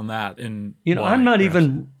on board on that? And why, I'm not perhaps?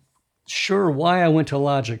 even sure why I went to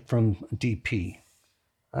Logic from DP.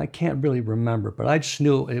 I can't really remember, but I just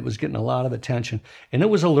knew it was getting a lot of attention. And it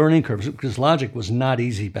was a learning curve because Logic was not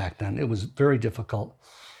easy back then. It was very difficult,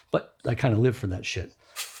 but I kind of lived for that shit.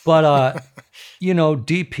 But,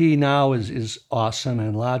 DP now is awesome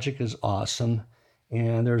and Logic is awesome.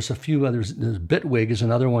 And there's a few others. There's Bitwig is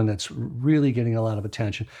another one that's really getting a lot of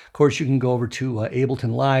attention. Of course, you can go over to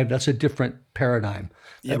Ableton Live. That's a different paradigm.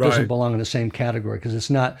 That doesn't belong in the same category because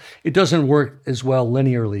it doesn't work as well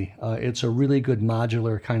linearly. It's a really good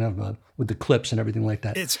modular kind of with the clips and everything like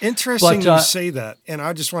that. It's interesting you say that. And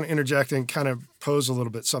I just want to interject and kind of pose a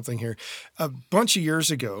little bit something here. A bunch of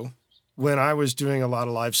years ago, when I was doing a lot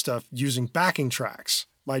of live stuff using backing tracks,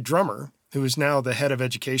 my drummer, who is now the head of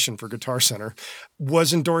education for Guitar Center,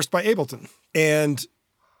 was endorsed by Ableton. And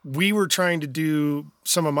we were trying to do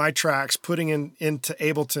some of my tracks, putting into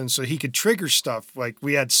Ableton so he could trigger stuff. Like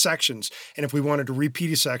we had sections. And if we wanted to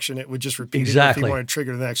repeat a section, it would just repeat it. If we wanted to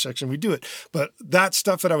trigger the next section, we do it. But that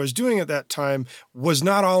stuff that I was doing at that time was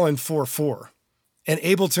not all in 4/4. And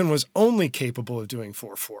Ableton was only capable of doing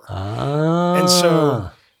 4/4. And so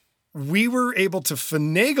we were able to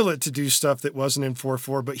finagle it to do stuff that wasn't in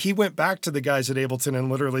 4/4, but he went back to the guys at Ableton and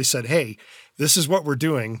literally said, hey, this is what we're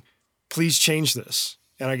doing. Please change this.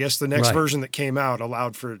 And I guess the next version that came out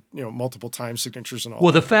allowed for, multiple time signatures and all.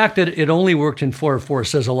 Well, the fact that it only worked in 4/4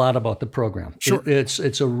 says a lot about the program. Sure.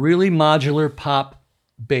 It's a really modular pop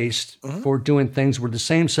based for doing things where the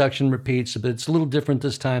same section repeats, but it's a little different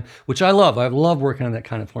this time, which I love. I love working on that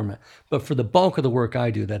kind of format. But for the bulk of the work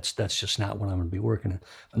I do, that's just not what I'm going to be working in.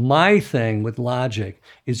 My thing with Logic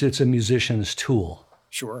is it's a musician's tool.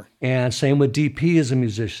 Sure. And same with DP is a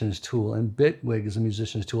musician's tool, and Bitwig is a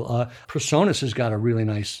musician's tool. Presonus has got a really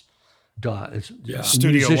nice DAW. It's a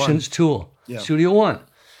Studio musician's One. tool. Yeah. Studio One.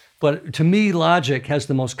 But to me, Logic has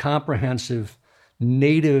the most comprehensive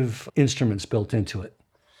native instruments built into it.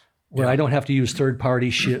 where I don't have to use third-party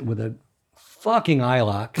shit with a fucking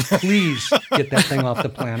iLok. Please get that thing off the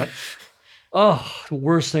planet. Oh, the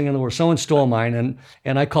worst thing in the world. Someone stole mine,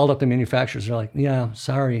 and I called up the manufacturers. They're like, yeah,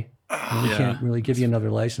 sorry. We can't really give you another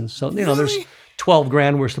license. So, there's 12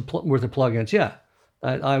 grand worth of plugins. Yeah.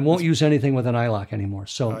 I won't use anything with an iLok anymore.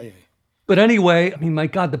 So, but anyway, I mean, my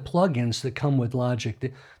God, the plugins that come with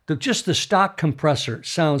Logic, just the stock compressor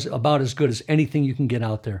sounds about as good as anything you can get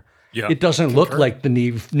out there. Yeah. It doesn't look like the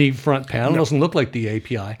Neve front panel. It doesn't look like the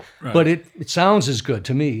API, but it sounds as good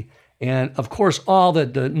to me. And of course, all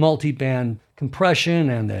the multi-band compression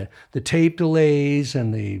and the tape delays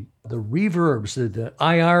and the reverbs, the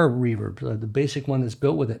IR reverb, the basic one that's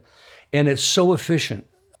built with it. And it's so efficient.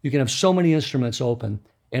 You can have so many instruments open,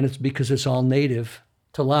 and it's because it's all native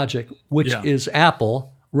to Logic, which is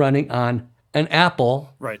Apple running on an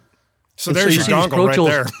Apple. Right. So there's your dongle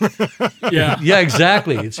right there. Yeah,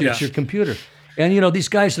 exactly. It's your computer. And, these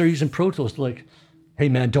guys that are using Pro Tools, they're like, hey,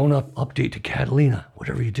 man, don't update to Catalina,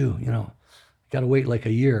 whatever you do, got to wait like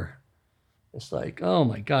a year. It's like, oh,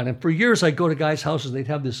 my God. And for years, I'd go to guys' houses. They'd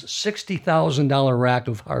have this $60,000 rack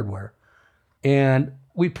of hardware. And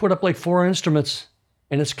we put up like 4 instruments,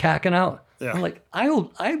 and it's cacking out. Yeah. I'm like,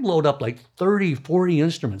 I load up like 30, 40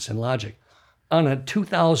 instruments in Logic on a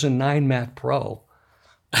 2009 Mac Pro.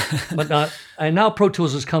 But now Pro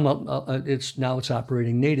Tools has come up. It's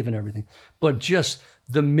operating native and everything. But just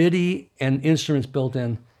the MIDI and instruments built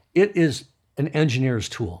in, it is an engineer's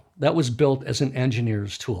tool. That was built as an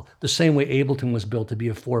engineer's tool. The same way Ableton was built to be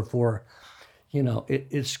a 4/4.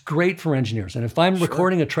 It's great for engineers. And if I'm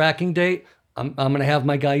recording a tracking date, I'm going to have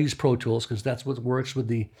my guy use Pro Tools because that's what works with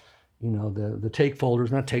the take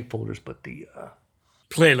folders, not take folders, but the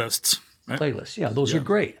playlists. Right? Playlists, yeah, those are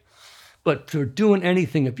great. But for doing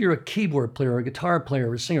anything, if you're a keyboard player, a guitar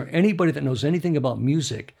player, or a singer, anybody that knows anything about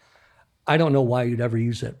music, I don't know why you'd ever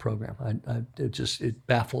use that program. It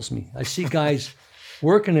baffles me. I see guys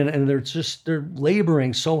working in it, and they're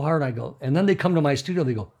laboring so hard. I go, and then they come to my studio.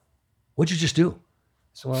 They go, "What'd you just do?"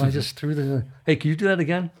 So I just threw hey, can you do that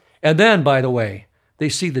again? And then, by the way, they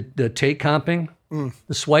see the take comping,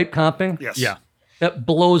 the swipe comping. Yes. Yeah. That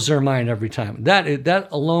blows their mind every time. That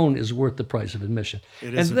alone is worth the price of admission.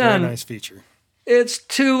 It is a very nice feature. It's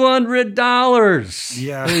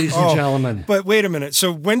 $200, ladies and gentlemen. But wait a minute.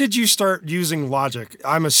 So when did you start using Logic?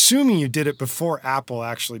 I'm assuming you did it before Apple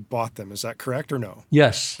actually bought them. Is that correct or no?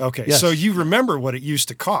 Yes. Okay. Yes. So you remember what it used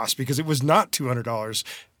to cost because it was not $200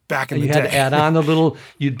 back in the day. You had to add on the little,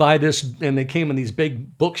 you'd buy this, and they came in these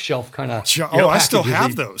big bookshelf kind of. I still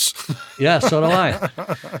have those. Yeah, so do I.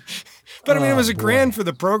 But I mean, it was $1,000 for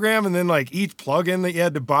the program, and then like each plugin that you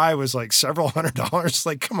had to buy was like several $100s.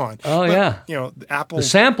 Like, come on. Oh, but, Apple. The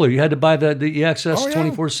sampler, you had to buy the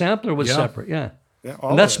EXS24 sampler was separate. Yeah.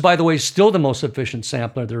 And that's, by the way, still the most efficient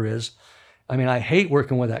sampler there is. I mean, I hate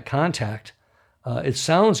working with that Contact. It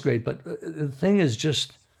sounds great, but the thing is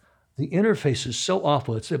just the interface is so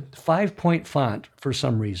awful. It's a 5-point font for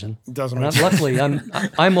some reason. It doesn't. And luckily,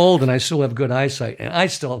 I'm old and I still have good eyesight, and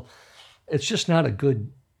it's just not a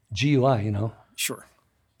good GUI, Sure.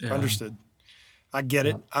 Yeah. Understood. I get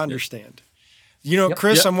it. I understand.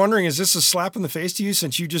 Chris, I'm wondering, is this a slap in the face to you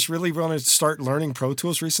since you just really want to start learning Pro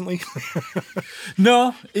Tools recently?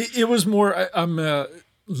 No, it was more, I'm a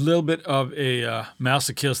little bit of a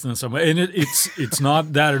masochist in some way. And it's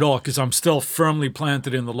not that at all because I'm still firmly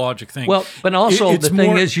planted in the Logic thing. Well, but also the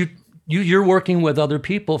thing is you're working with other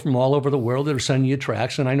people from all over the world that are sending you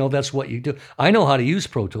tracks, and I know that's what you do. I know how to use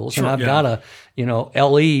Pro Tools, and I've got a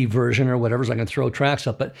LE version or whatever, so I can throw tracks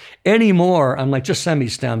up. But anymore, I'm like, just send me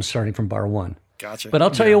stems starting from bar 1. Gotcha. But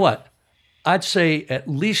I'll tell you what, I'd say at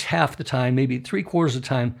least half the time, maybe 3/4 of the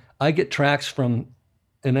time, I get tracks from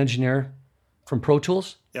an engineer from Pro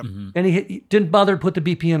Tools, and he didn't bother to put the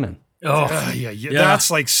BPM in. Oh, yeah.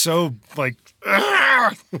 That's like so like.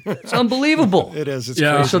 It's unbelievable. It is. It's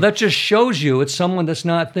crazy. So that just shows you it's someone that's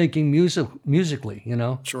not thinking musically,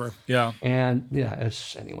 Sure. Yeah. And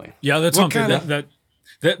it's anyway. Yeah, that's something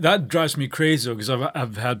that drives me crazy because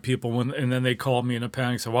I've had people and then they call me in a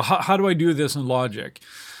panic. Say, well, how do I do this in Logic?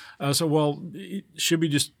 So, well, should we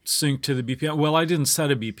just sync to the BPM? Well, I didn't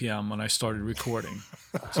set a BPM when I started recording.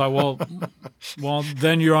 So, well,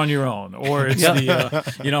 then you're on your own. Or it's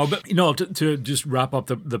to just wrap up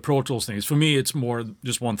the Pro Tools things. For me, it's more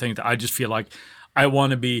just one thing that I just feel like I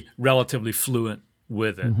want to be relatively fluent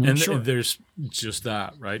with it. Mm-hmm. And there's just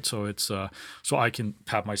that, right? So it's so I can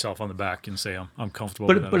pat myself on the back and say I'm comfortable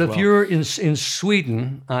with that. But if you're in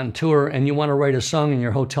Sweden on tour and you want to write a song in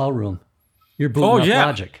your hotel room, you're booting up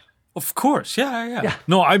Logic. Of course, yeah.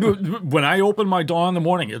 No, when I open my DAW in the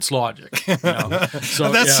morning, it's Logic. You know? So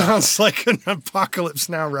That sounds like an Apocalypse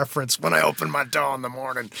Now reference. When I open my DAW in the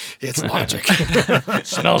morning, it's Logic. It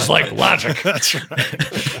smells like Logic. That's right.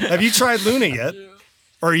 Have you tried Luna yet?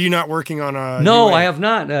 Or are you not working on a No, UA? I have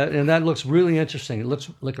not. And that looks really interesting. It looks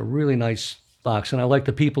like a really nice box. And I like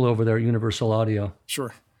the people over there at Universal Audio.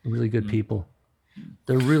 Sure. Really good people.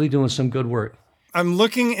 They're really doing some good work. I'm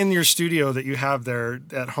looking in your studio that you have there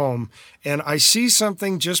at home, and I see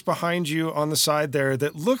something just behind you on the side there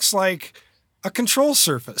that looks like a control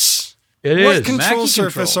surface. It What is. control Mackie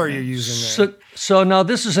surface control, are you man. using there? So now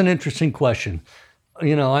this is an interesting question.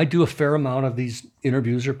 You know, I do a fair amount of these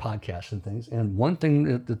interviews or podcasts and things. And one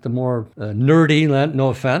thing that the more nerdy, no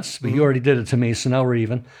offense, but you already did it to me, so now we're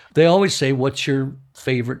even. They always say, what's your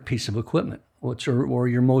favorite piece of equipment? What's or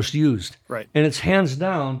your most used? Right. And it's hands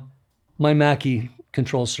down my Mackie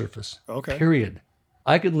control surface. Okay. Period.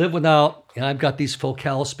 I could live without, and I've got these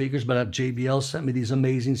Focal speakers, but JBL sent me these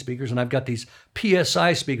amazing speakers, and I've got these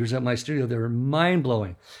PSI speakers at my studio. They're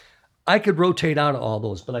mind-blowing. I could rotate out of all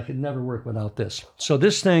those, but I could never work without this. So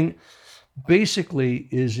this thing basically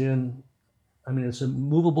is it's a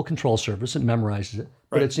movable control surface. It memorizes it,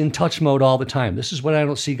 but it's in touch mode all the time. This is what I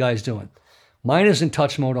don't see guys doing. Mine is in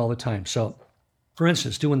touch mode all the time. So, for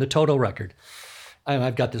instance, doing the Toto record,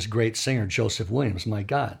 I've got this great singer, Joseph Williams. My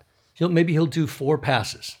God, maybe he'll do 4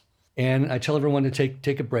 passes, and I tell everyone to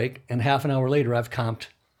take a break. And half an hour later, I've comped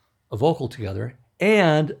a vocal together,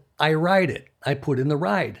 and I ride it. I put in the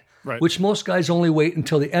ride, which most guys only wait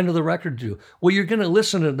until the end of the record to do. Well, you're going to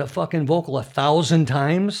listen to the fucking vocal 1,000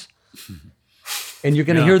 times, and you're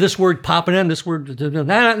going to hear this word popping in, this word.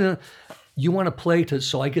 You want to play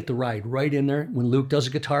so I get the ride right in there. When Luke does a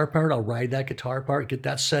guitar part, I'll ride that guitar part, get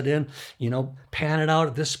that set in, pan it out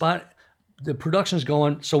at this spot. The production's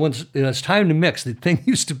going. So when it's time to mix, the thing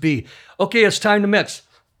used to be, okay, it's time to mix.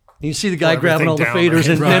 And you see the guy grabbing all the faders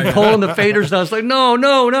and pulling the faders down. It's like,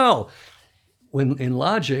 no. When in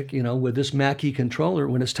Logic, with this Mackie controller,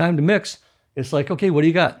 when it's time to mix, it's like, okay, what do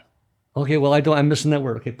you got? Okay, well, I'm missing that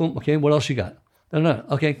word. Okay, boom. Okay, what else you got? No.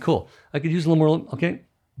 Okay, cool. I could use a little more. Okay,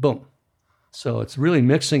 boom. So it's really,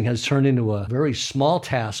 mixing has turned into a very small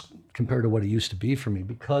task compared to what it used to be for me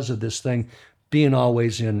because of this thing being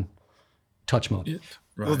always in touch mode.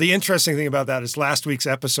 Right. Well, the interesting thing about that is last week's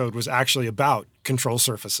episode was actually about control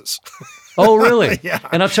surfaces. Oh, really? Yeah.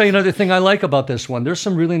 And I'll tell you another thing I like about this one. There's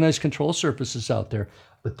some really nice control surfaces out there,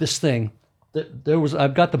 but this thing,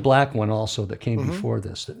 I've got the black one also that came before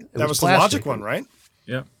this. That was the plastic. Logic one, right?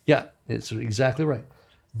 Yeah. Yeah, it's exactly right.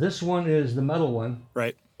 This one is the metal one.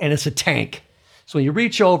 Right. And it's a tank. So when you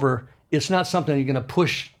reach over, it's not something you're going to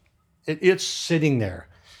push. It's sitting there.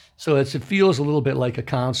 So it feels a little bit like a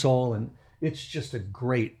console, and it's just a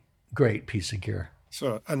great, great piece of gear.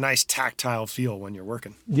 So a nice tactile feel when you're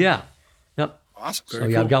working. Yeah. Yep. Awesome. So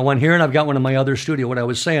yeah, I've got one here, and I've got one in my other studio. What I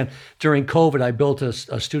was saying, during COVID, I built a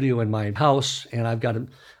studio in my house, and I've got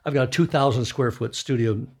a 2,000 square foot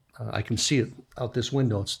studio. I can see it out this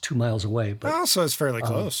window. It's 2 miles away. But Well, so it's fairly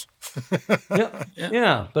close.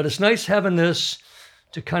 yeah. But it's nice having this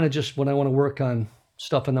to kind of just when I want to work on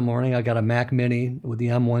stuff in the morning. I got a Mac Mini with the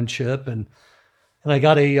M1 chip, and I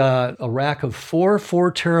got a rack of 4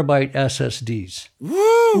 4-terabyte SSDs.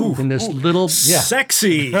 Woo! In this little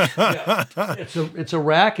Sexy. It's a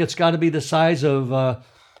rack. It's got to be the size of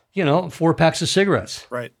 4 packs of cigarettes.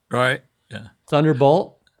 Right. Right. Yeah.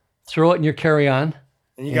 Thunderbolt. Throw it in your carry-on.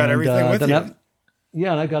 And you got everything with you.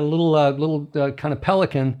 And I've got a little kind of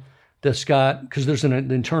Pelican that's got, because there's an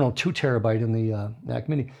internal 2 terabyte in the Mac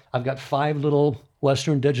Mini. I've got 5 little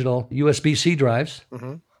Western Digital USB-C drives.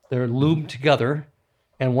 Mm-hmm. They're lubed together,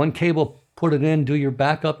 and one cable, put it in, do your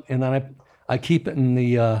backup, and then I keep it in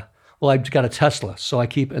the, I've got a Tesla, so I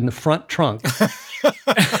keep it in the front trunk.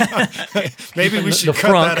 Maybe we should the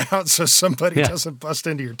cut frunk. that out so somebody doesn't bust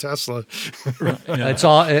into your Tesla. Yeah. It's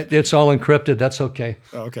all encrypted. That's okay.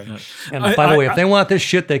 Oh, okay. And by the way, if they want this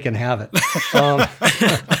shit, they can have it.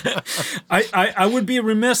 I would be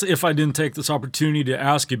remiss if I didn't take this opportunity to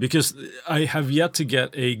ask you, because I have yet to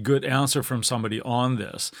get a good answer from somebody on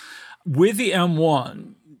this. With the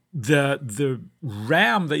M1, the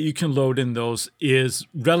RAM that you can load in those is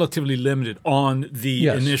relatively limited on the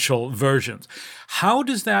initial versions. How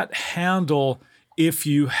does that handle if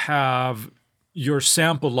you have your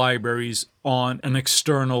sample libraries on an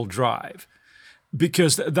external drive?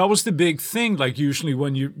 Because that was the big thing, like usually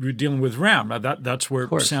when you're dealing with RAM, that's where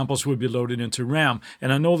samples would be loaded into RAM.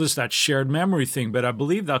 And I know there's that shared memory thing, but I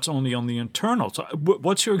believe that's only on the internal. So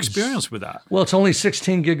what's your experience with that? Well, it's only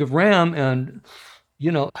 16 gig of RAM, and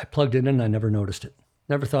I plugged it in and I never noticed it.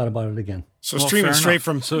 Never thought about it again. So Well, streaming fair straight enough.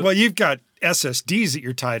 from, So- well, you've got SSDs that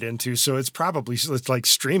you're tied into, so it's like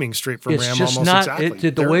streaming straight from It's RAM just almost not exactly.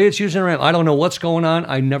 the way it's using RAM. I don't know what's going on.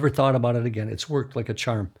 I never thought about it again. It's worked like a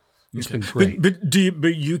charm. It's been great.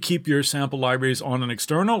 But you keep your sample libraries on an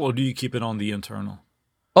external, or do you keep it on the internal?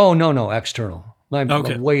 Oh, no, external. I'm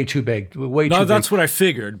Okay. way too big. Way No, too that's big. what I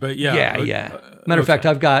figured. But yeah, Matter of fact,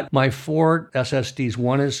 I've got my 4 SSDs.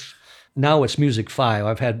 One is, now it's Music 5.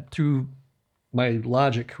 I've had through my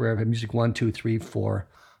Logic career, I've had Music 1, 2, 3, 4,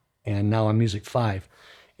 and now I'm Music 5.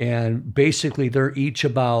 And basically they're each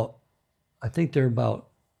about, I think they're about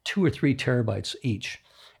 2 or 3 terabytes each.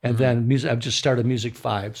 And then I've just started Music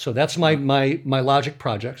 5. So that's my Logic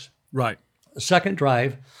projects. right. The second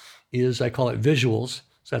drive is, I call it Visuals.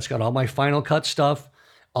 So that's got all my Final Cut stuff,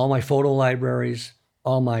 all my photo libraries,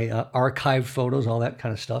 all my archived photos, all that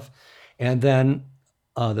kind of stuff. And then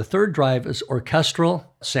the third drive is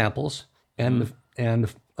orchestral samples. And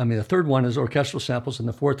the third one is orchestral samples, and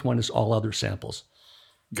the fourth one is all other samples.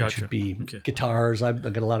 Which Gotcha. would be Okay. guitars. I've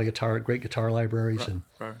got a lot of great guitar libraries. And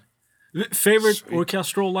Favorite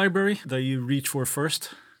orchestral library that you reach for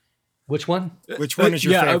first? which one? Which one is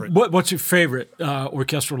your favorite? What's your favorite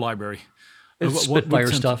orchestral library? It's what Spitfire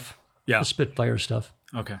tends- stuff. Yeah. The Spitfire stuff.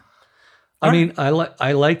 Okay. I mean, I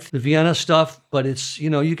like the Vienna stuff, but it's,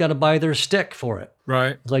 you got to buy their stick for it.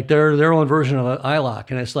 Right. It's like their own version of an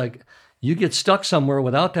iLok, and it's like you get stuck somewhere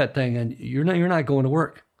without that thing, and you're not going to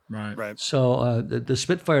work. Right. Right. So the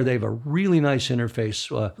Spitfire, they have a really nice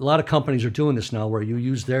interface. A lot of companies are doing this now, where you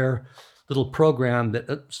use their little program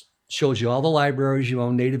that shows you all the libraries you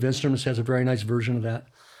own. Native Instruments has a very nice version of that.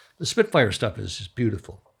 The Spitfire stuff is just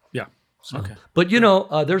beautiful. Yeah. Okay. But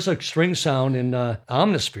there's a string sound in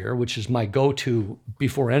Omnisphere, which is my go-to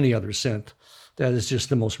before any other synth. That is just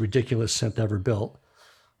the most ridiculous synth ever built.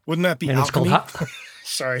 Wouldn't that be And it's called Alchemy?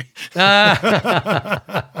 Sorry.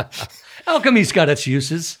 Alchemy's got its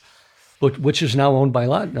uses, which is now owned by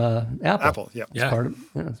Apple. Apple, yeah. Yeah. Part of,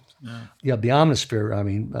 yeah, the Omnisphere. I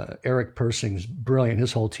mean, Eric Persing's brilliant.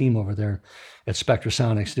 His whole team over there at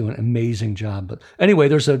Spectrasonics doing an amazing job. But anyway,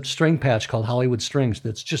 there's a string patch called Hollywood Strings.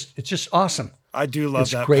 It's just awesome. I do love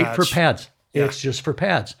It's that great patch. for pads. Yeah. It's just for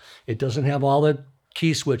pads. It doesn't have all the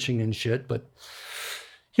key switching and shit, but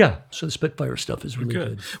yeah. So the Spitfire stuff is really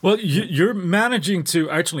good. Well, you're managing to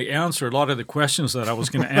actually answer a lot of the questions that I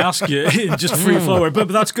was going to ask you in just free flow, but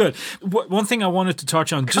that's good. One thing I wanted to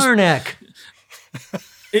touch on, just Karnak.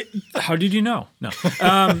 how did you know? No,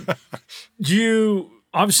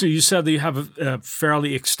 you said that you have a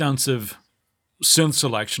fairly extensive synth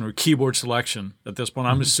selection or keyboard selection at this point.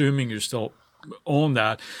 I'm assuming you're still on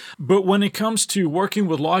that, but when it comes to working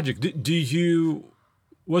with Logic,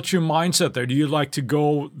 what's your mindset there? Do you like to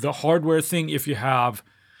go the hardware thing if you have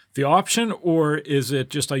the option, or is it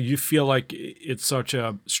just like you feel like it's such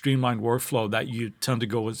a streamlined workflow that you tend to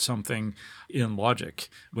go with something in Logic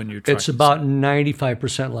when you're trying? It's about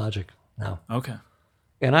 95% Logic now. Okay.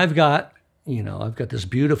 And I've got this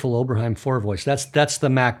beautiful Oberheim 4-voice. That's the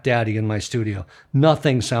Mac Daddy in my studio.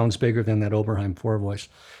 Nothing sounds bigger than that Oberheim 4-voice.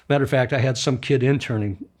 Matter of fact, I had some kid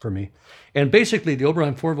interning for me. And basically, the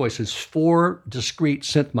Oberheim 4-voice is 4 discrete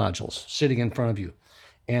synth modules sitting in front of you.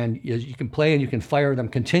 And you can play and you can fire them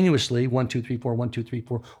continuously, 1, 2, 3, 4, 1, 2, 3,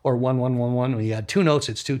 4, or 1, 1, 1, 1. When you add 2 notes,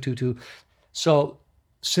 it's 2, 2, 2. So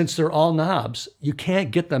since they're all knobs, you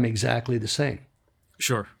can't get them exactly the same.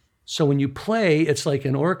 Sure. So when you play, it's like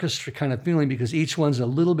an orchestra kind of feeling because each one's a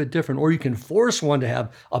little bit different. Or you can force one to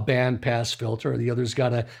have a band pass filter, or the other's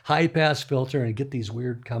got a high pass filter, and get these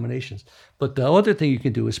weird combinations. But the other thing you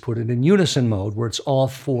can do is put it in unison mode, where it's all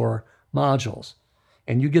 4 modules,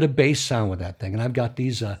 and you get a bass sound with that thing. And I've got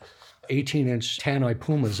these 18-inch Tannoy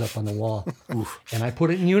Pumas up on the wall, and I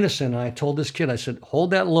put it in unison. And I told this kid, I said,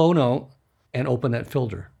 hold that low note and open that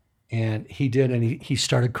filter. And he did, and he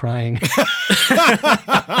started crying.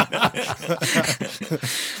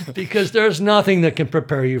 Because there's nothing that can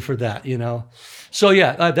prepare you for that, So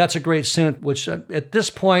yeah, that's a great synth, which at this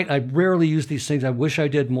point, I rarely use these things. I wish I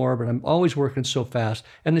did more, but I'm always working so fast,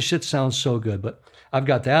 and the shit sounds so good. But I've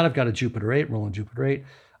got that. I've got a Jupiter 8, Roland Jupiter 8,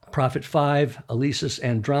 Prophet 5, Alesis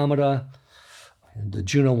Andromeda, and the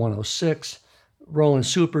Juno 106, Roland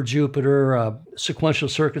Super Jupiter, Sequential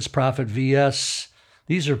Circuits Prophet VS.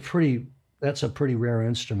 That's a pretty rare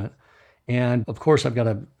instrument. And of course, I've got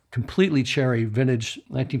a completely cherry vintage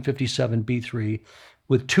 1957 B3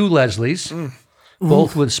 with 2 Leslies,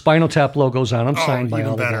 both with Spinal Tap logos on them, signed by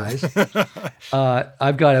all the guys.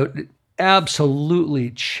 I've got an absolutely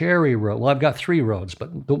cherry Rhodes. Well, I've got 3 Rhodes,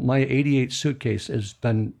 but my 88 suitcase has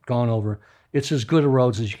been gone over. It's as good a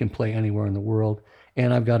Rhodes as you can play anywhere in the world.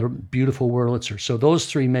 and I've got a beautiful Wurlitzer. So those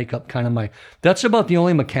three make up kind of that's about the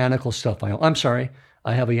only mechanical stuff I own. I'm sorry,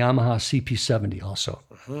 I have a Yamaha CP70 also.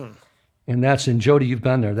 And that's in, Jody, you've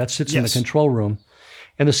been there. That sits in the control room.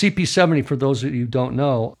 And the CP70, for those of you who don't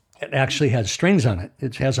know, it actually has strings on it.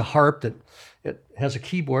 It has a harp it has a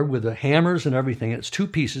keyboard with the hammers and everything. It's two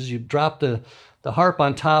pieces. You drop the harp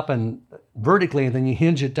on top and vertically, and then you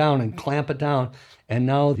hinge it down and clamp it down. And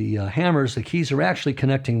now the hammers, the keys are actually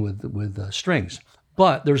connecting with strings.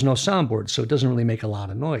 But there's no soundboard, so it doesn't really make a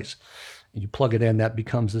lot of noise. You plug it in, that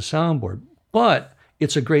becomes the soundboard. But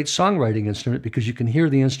it's a great songwriting instrument because you can hear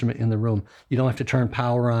the instrument in the room. You don't have to turn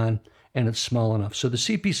power on, and it's small enough. So the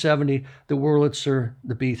CP70, the Wurlitzer,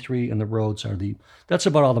 the B3, and the Rhodes that's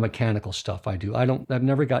about all the mechanical stuff I do. I've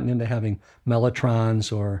never gotten into having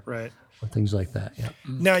Mellotrons or things like that. Yeah.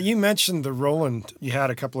 Now, you mentioned the Roland. You had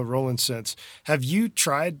a couple of Roland synths. Have you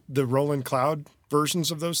tried the Roland Cloud versions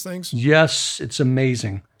of those things? Yes, it's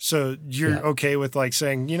amazing. So you're okay with like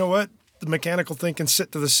saying, you know what? The mechanical thing can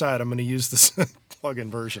sit to the side. I'm going to use this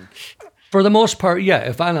plug-in version. For the most part, yeah.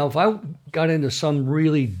 If I got into some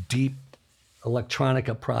really deep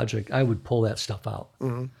electronica project, I would pull that stuff out.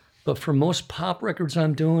 Mm-hmm. But for most pop records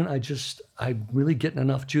I'm doing, I'm really getting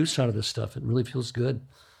enough juice out of this stuff. It really feels good.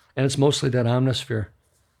 And it's mostly that Omnisphere.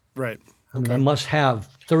 Right. I mean, I must have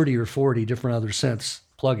 30 or 40 different other synths,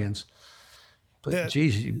 plugins. But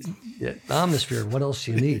geez, Omnisphere, what else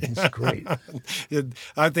do you need? It's great.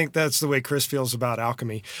 I think that's the way Chris feels about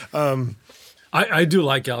Alchemy. I do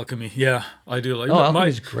like Alchemy. Yeah, I do like.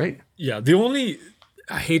 Alchemy's great. Yeah, the only,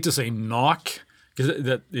 I hate to say knock, because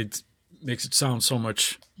that it makes it sound so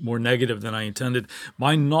much more negative than I intended.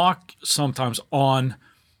 My knock sometimes on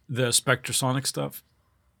the Spectrasonic stuff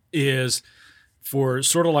is for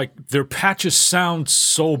sort of like their patches sound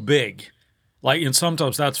so big. Like, and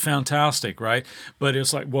sometimes that's fantastic, right? But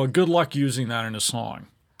it's like, well, good luck using that in a song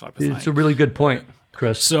type of thing. It's a really good point,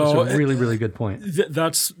 Chris. So it's a really, really good point.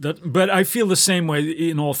 But I feel the same way,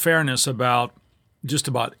 in all fairness, about just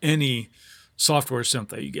about any software synth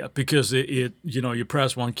that you get, because it you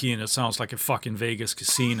press one key and it sounds like a fucking Vegas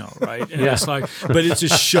casino, right? And it's like, but it's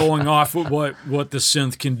just showing off what the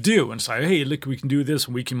synth can do. And it's like, hey, look, we can do this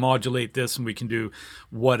and we can modulate this and we can do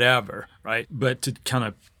whatever, right? But to kind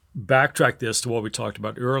of backtrack this to what we talked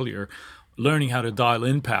about earlier, learning how to dial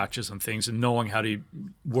in patches and things and knowing how to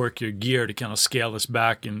work your gear to kind of scale this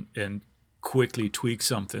back and quickly tweak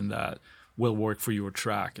something that will work for your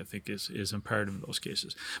track, I think is imperative in those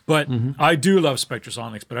cases. But I do love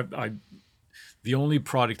Spectrasonics, but I the only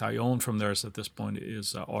product I own from theirs at this point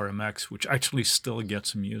is RMX, which actually still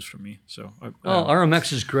gets some use from me. So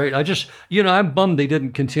RMX is great. I'm bummed they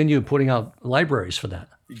didn't continue putting out libraries for that.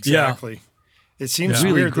 Exactly. Yeah. It seems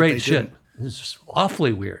really weird great that shit. Didn't. It's just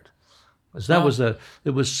awfully weird.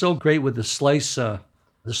 It was so great with the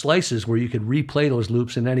slices where you could replay those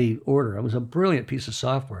loops in any order. It was a brilliant piece of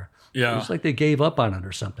software. Yeah. It's like they gave up on it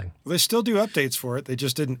or something. Well, they still do updates for it. They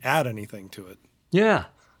just didn't add anything to it. Yeah.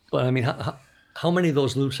 But I mean, how many of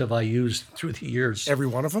those loops have I used through the years? Every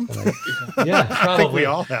one of them? Yeah, probably. I think we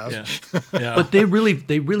all have. Yeah. But they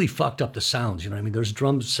really fucked up the sounds. You know what I mean? There's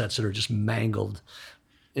drum sets that are just mangled.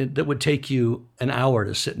 That would take you an hour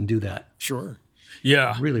to sit and do that. Sure.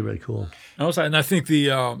 Yeah. Really, really cool. And I think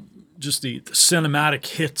the just the cinematic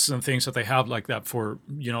hits and things that they have like that for,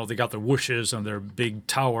 they got their whooshes and their big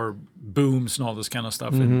tower booms and all this kind of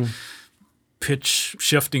stuff. And pitch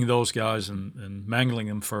shifting those guys and mangling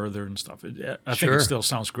them further and stuff. I think it still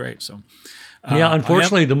sounds great. So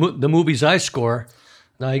unfortunately, the movies I score,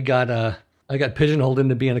 I got pigeonholed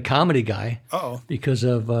into being a comedy guy. Uh-oh. Because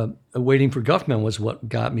of Waiting for Guffman was what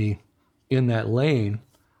got me in that lane.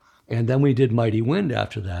 And then we did Mighty Wind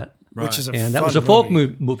after that. Right. Which is that was a folk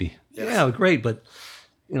movie. Yes. Yeah, great. But,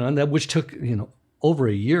 and that which took, over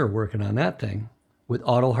a year working on that thing with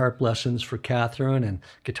auto harp lessons for Catherine and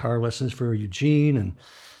guitar lessons for Eugene. And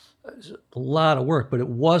a lot of work, but it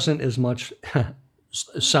wasn't as much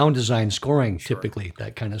sound design scoring, typically,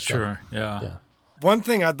 that kind of stuff. Sure, yeah. One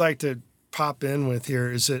thing I'd like to pop in with here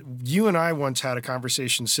is that you and I once had a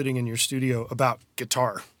conversation sitting in your studio about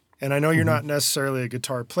guitar. And I know you're not necessarily a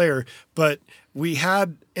guitar player, but we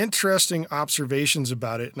had interesting observations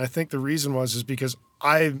about it. And I think the reason is because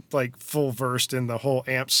I'm like full versed in the whole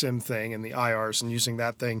amp sim thing and the IRs and using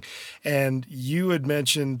that thing. And you had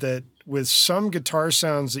mentioned that with some guitar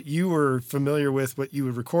sounds that you were familiar with, what you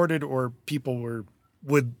had recorded or people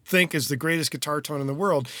would think is the greatest guitar tone in the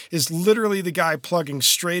world is literally the guy plugging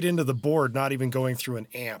straight into the board, not even going through an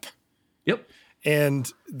amp. Yep.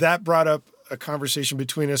 And that brought up a conversation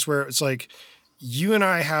between us where it's like, you and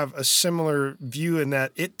I have a similar view in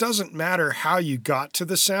that it doesn't matter how you got to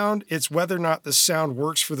the sound. It's whether or not the sound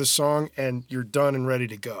works for the song and you're done and ready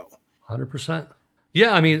to go. 100%.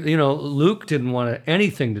 Yeah, I mean, Luke didn't want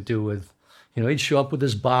anything to do with, he'd show up with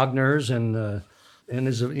his Bogners and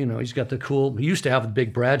his, he's got the cool, he used to have a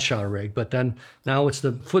big Bradshaw rig, but then now it's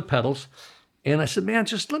the foot pedals. And I said, man,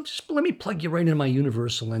 just let me plug you right into my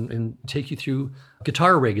Universal and take you through.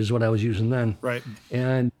 Guitar rig is what I was using then. Right.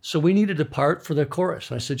 And so we needed a part for the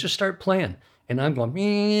chorus. And I said, just start playing. And I'm going,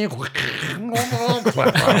 and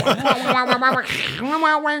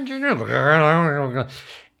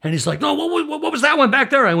he's like, no, what was that one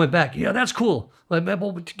back there? I went back. Yeah, that's cool. Get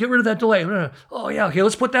rid of that delay. Oh, yeah, okay,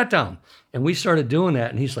 let's put that down. And we started doing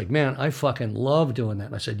that. And he's like, man, I fucking love doing that.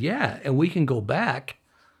 And I said, yeah, and we can go back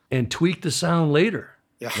and tweak the sound later.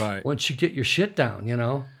 Yeah. Right. Once you get your shit down,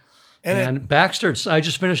 And Baxter, I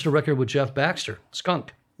just finished a record with Jeff Baxter,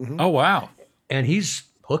 Skunk. Mm-hmm. Oh, wow. And he's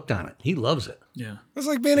hooked on it. He loves it. Yeah. It's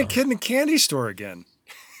like being a kid in a candy store again.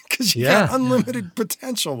 Because you got unlimited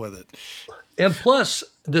potential with it. And plus,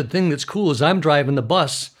 the thing that's cool is I'm driving the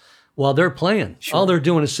bus while they're playing. Sure. All they're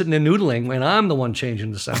doing is sitting and noodling, and I'm the one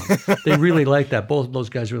changing the sound. They really like that. Both of those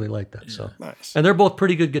guys really like that. So nice. And they're both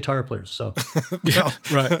pretty good guitar players. So yeah,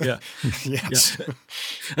 right. Yeah. Yes.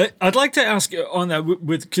 Yeah. I'd like to ask on that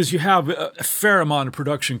because you have a fair amount of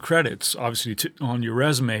production credits, obviously, on your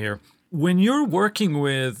resume here. When you're working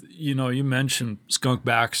with, you mentioned Skunk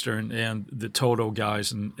Baxter and the Toto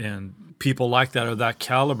guys and people like that or that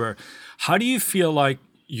caliber, how do you feel like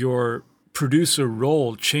your producer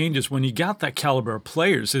role changes when you got that caliber of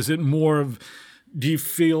players? Is it more of, do you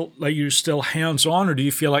feel like you're still hands-on, or do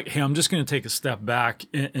you feel like, hey, I'm just going to take a step back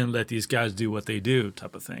and let these guys do what they do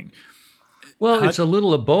type of thing? Well, it's a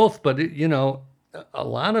little of both, but a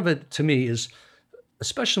lot of it to me is,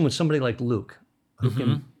 especially with somebody like Luke, who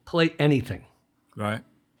can play anything. Right.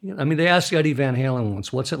 I mean, they asked Eddie Van Halen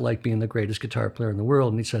once, what's it like being the greatest guitar player in the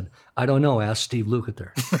world? And he said, I don't know, ask Steve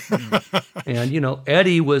Lukather. And,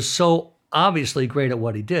 Eddie was so obviously great at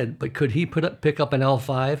what he did, but could he pick up an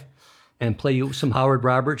L5 and play you some Howard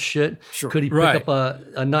Roberts shit? Sure. Could he pick up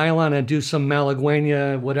a nylon and do some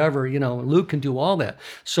Malaguena, whatever? Luke can do all that.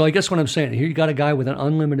 So I guess what I'm saying, here you got a guy with an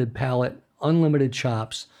unlimited palette, unlimited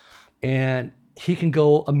chops, and he can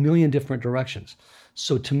go a million different directions.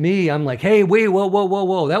 So to me, I'm like, hey, wait,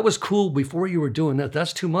 whoa. That was cool before you were doing that.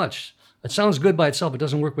 That's too much. It sounds good by itself. It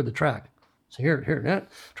doesn't work with the track. So here,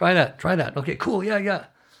 try that. Okay, cool, yeah.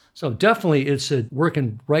 So definitely it's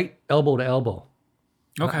working right elbow to elbow.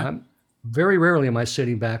 Okay. Very rarely am I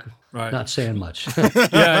sitting back, not saying much.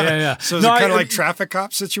 Yeah. So is it kind of like traffic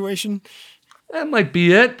cop situation? That might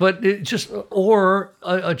be it, but it just, or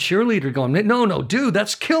a cheerleader going, no, dude,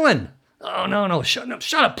 that's killing. Oh, no, shut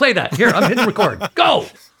up, play that. Here, I'm hitting record. Go.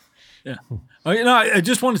 Yeah. I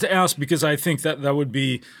just wanted to ask because I think that would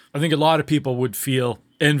be, I think a lot of people would feel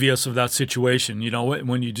envious of that situation,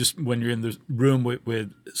 when you're in the room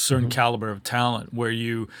with certain caliber of talent where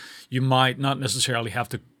you might not necessarily have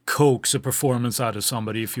to coax a performance out of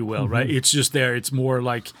somebody, if you will, right? It's just there. It's more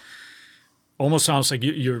like, almost sounds like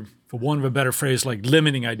you're, for want of a better phrase, like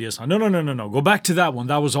limiting ideas. No. Go back to that one.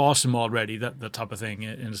 That was awesome already, that type of thing.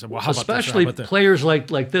 And so, well, how especially about that? Players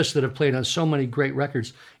like this that have played on so many great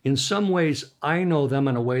records. In some ways, I know them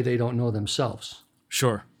in a way they don't know themselves.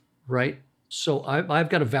 Sure. Right? So I've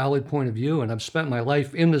got a valid point of view, and I've spent my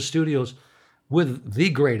life in the studios with the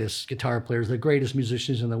greatest guitar players, the greatest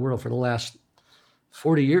musicians in the world for the last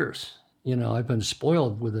 40 years. I've been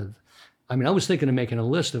spoiled with it. I mean, I was thinking of making a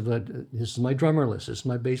list of this is my drummer list, this is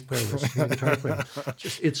my bass player list, this is my guitar player.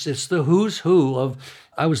 It's the who's who of.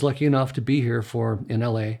 I was lucky enough to be here in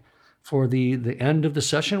LA for the end of the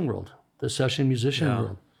session world, the session musician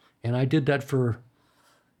world, and I did that for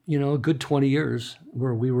a good 20 years,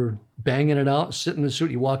 where we were banging it out, sitting in the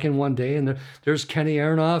suit. You walk in one day, and there's Kenny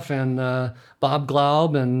Aronoff and Bob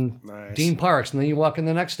Glaub and Dean Parks, and then you walk in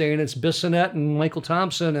the next day, and it's Bissonette and Michael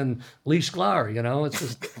Thompson and Lee Sklar. It's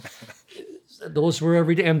just. Those were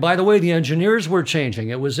every day. And by the way, the engineers were changing.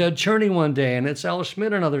 It was Ed Cherney one day, and it's Al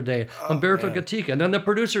Schmidt another day, Umberto Gatica. And then the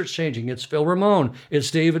producer's changing. It's Phil Ramone.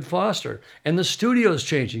 It's David Foster. And the studio's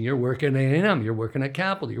changing. You're working at A&M. You're working at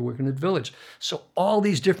Capitol. You're working at Village. So all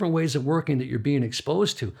these different ways of working that you're being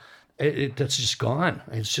exposed to, that's just gone.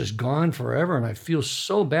 It's just gone forever. And I feel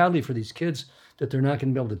so badly for these kids that they're not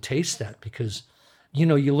going to be able to taste that, because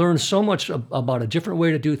you learn so much about a different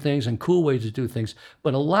way to do things and cool ways to do things.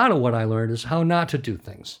 But a lot of what I learned is how not to do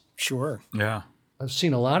things. Sure. Yeah. I've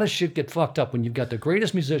seen a lot of shit get fucked up when you've got the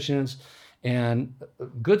greatest musicians and a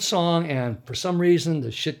good song, and for some reason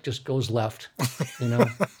the shit just goes left, you know.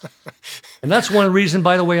 And that's one reason,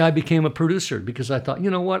 by the way, I became a producer, because I thought, you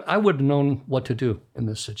know what, I would have known what to do in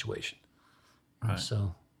this situation. Right.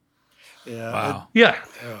 So, Yeah. Wow. yeah.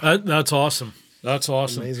 That's awesome. That's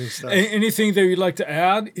awesome. Amazing stuff. Anything that you'd like to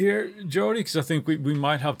add here, Jody? Because I think we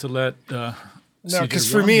might have to let No, CJ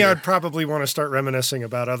because for run me, here. I'd probably want to start reminiscing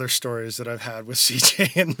about other stories that I've had with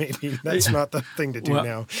CJ, and maybe that's not the thing to do Well-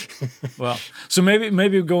 now. Well, so maybe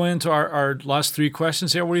we'll go into our last 3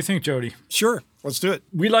 questions here. What do you think, Jody? Sure, let's do it.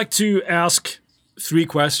 We like to ask 3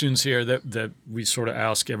 questions here that we sort of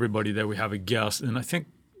ask everybody that we have a guest. And I think,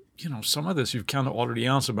 some of this you've kind of already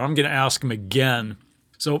answered, but I'm going to ask them again.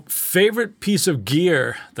 So, favorite piece of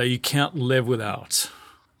gear that you can't live without?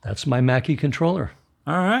 That's my Mackie controller.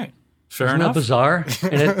 All right. Fair Isn't that enough. bizarre?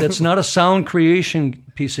 And it's not a sound creation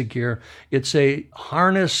piece of gear. It's a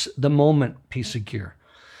harness the moment piece of gear.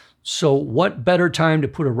 So what better time to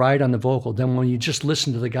put a ride on the vocal than when you just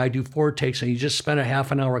listen to the guy do 4 takes and you just spend a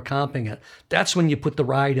half an hour comping it? That's when you put the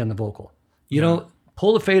ride on the vocal. You don't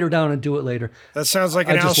pull the fader down and do it later. That sounds like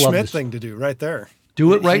an I Al just love Schmidt this. thing to do right there.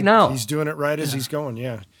 Do it right now. He's doing it right as he's going,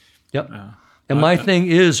 yeah. Yep. And my thing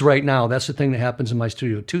is right now, that's the thing that happens in my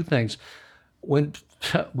studio. 2 things. When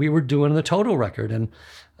we were doing the Toto record, and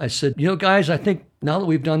I said, guys, I think now that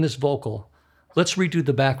we've done this vocal, let's redo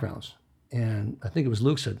the backgrounds. And I think it was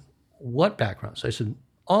Luke said, what backgrounds? I said,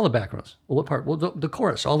 all the backgrounds. Well, what part? Well, the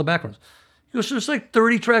chorus, all the backgrounds. He goes, there's like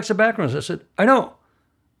 30 tracks of backgrounds. I said, I know.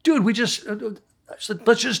 Dude, I said,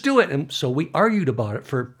 let's just do it. And so we argued about it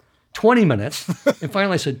for 20 minutes. And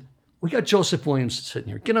finally I said, we got Joseph Williams sitting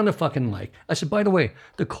here. Get on the fucking mic. I said, by the way,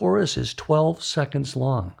 the chorus is 12 seconds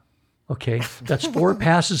long. Okay, that's 4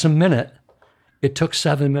 passes a minute. It took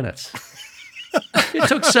 7 minutes. It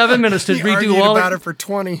took 7 minutes to He redo argued all about it for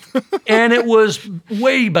 20. and it was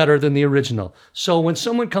way better than the original. So when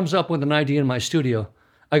someone comes up with an idea in my studio,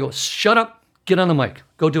 I go, shut up, get on the mic,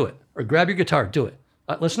 go do it. Or grab your guitar, do it.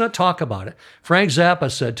 Let's not talk about it. Frank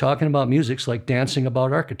Zappa said talking about music's like dancing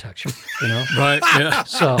about architecture, Right. Yeah.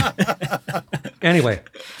 So anyway,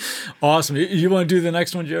 Awesome. You want to do the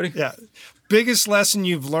next one, Jody? Yeah. Biggest lesson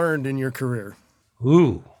you've learned in your career?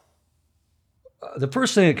 The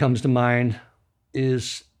first thing that comes to mind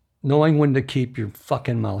is knowing when to keep your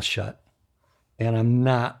fucking mouth shut. And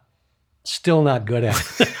I'm still not good at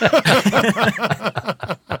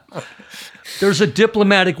it. There's a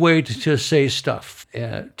diplomatic way to say stuff,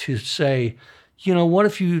 to say, what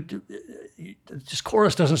if this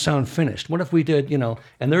chorus doesn't sound finished? What if we did,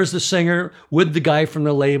 and there's the singer with the guy from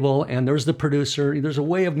the label, and there's the producer. There's a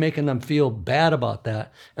way of making them feel bad about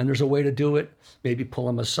that. And there's a way to do it, maybe pull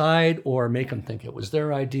them aside or make them think it was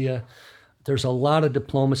their idea. There's a lot of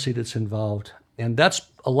diplomacy that's involved. And that's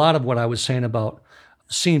a lot of what I was saying about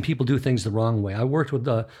seeing people do things the wrong way. I worked with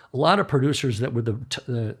a lot of producers that were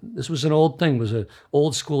this was an old thing, was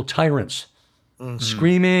old school tyrants.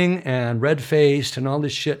 Screaming and red-faced and all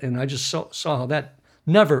this shit. And I just saw how that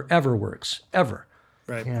never, ever works, ever.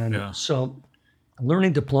 Right. And so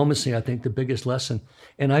learning diplomacy, I think the biggest lesson.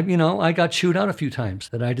 And I got chewed out a few times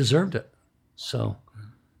that I deserved it. So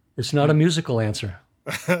it's not a musical answer.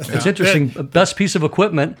 It's interesting. The best piece of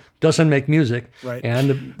equipment doesn't make music. Right.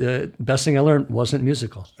 And the best thing I learned wasn't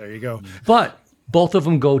musical. There you go. But both of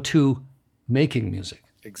them go to making music.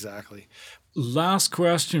 Exactly. Last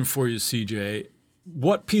question for you, CJ.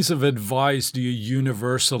 What piece of advice do you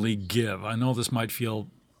universally give? I know this might feel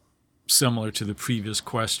similar to the previous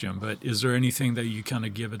question, but is there anything that you kind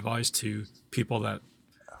of give advice to people that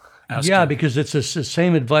ask Yeah, you? because it's the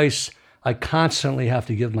same advice I constantly have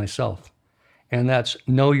to give myself. And that's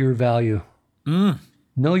know your value.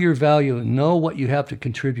 Know your value. Know what you have to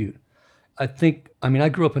contribute. I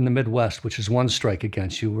grew up in the Midwest, which is one strike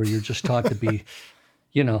against you, where you're just taught to be,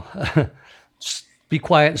 be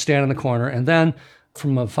quiet and stand in the corner. And then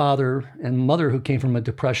from a father and mother who came from a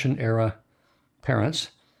Depression era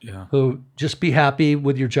parents, who just be happy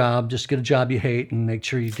with your job, just get a job you hate and make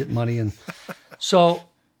sure you get money. And so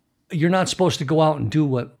you're not supposed to go out and do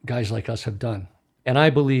what guys like us have done. And I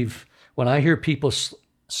believe when I hear people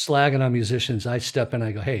slagging on musicians, I step in and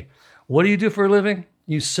I go, hey, what do you do for a living?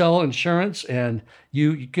 You sell insurance and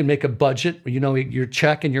you can make a budget. Your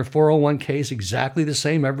check and your 401k is exactly the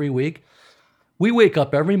same every week. We wake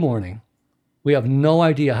up every morning. We have no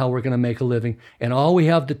idea how we're going to make a living. And all we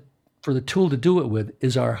have for the tool to do it with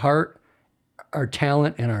is our heart, our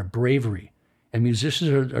talent, and our bravery. And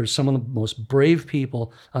musicians are some of the most brave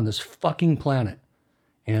people on this fucking planet.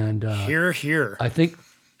 And Hear. I think,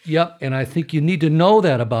 yep. And I think you need to know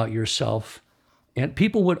that about yourself. And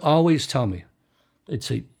people would always tell me, they'd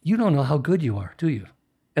say, you don't know how good you are, do you?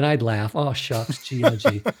 And I'd laugh, oh, shucks, gee, oh,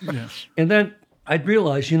 gee. Yeah. And then I'd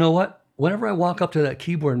realize, you know what? Whenever I walk up to that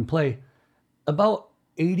keyboard and play, about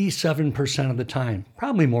 87% of the time,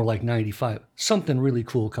 probably more like 95, something really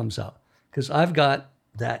cool comes out. Because I've got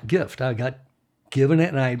that gift. I got given it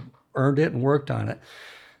and I earned it and worked on it.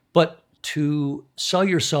 But to sell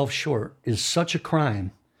yourself short is such a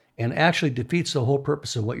crime and actually defeats the whole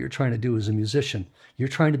purpose of what you're trying to do as a musician. You're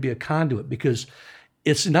trying to be a conduit because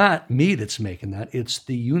it's not me that's making that. It's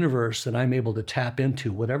the universe that I'm able to tap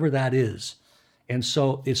into, whatever that is. And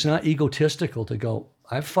so it's not egotistical to go,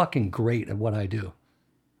 I'm fucking great at what I do.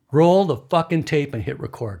 Roll the fucking tape and hit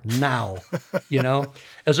record now, you know?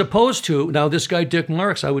 As opposed to, now this guy, Dick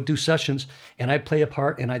Marks, I would do sessions and I'd play a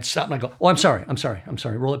part and I'd stop and I'd go, oh, I'm sorry,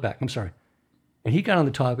 roll it back, I'm sorry. And he got on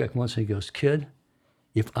the talkback once and he goes, kid,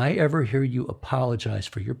 if I ever hear you apologize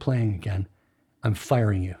for your playing again, I'm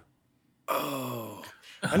firing you. Oh,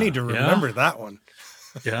 I need to remember that one.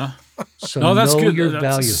 Yeah. So No, that's know good. your That's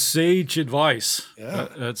value. sage advice.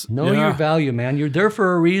 Yeah. Know your value, man. You're there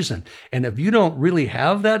for a reason. And if you don't really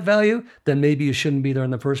have that value, then maybe you shouldn't be there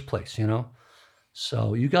in the first place, you know?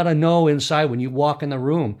 So you got to know inside when you walk in the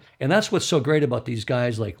room. And that's what's so great about these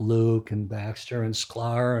guys like Luke and Baxter and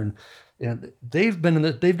Sklar. And they've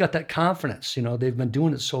got that confidence, you know, they've been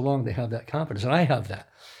doing it so long, they have that confidence. And I have that.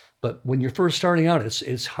 But when you're first starting out,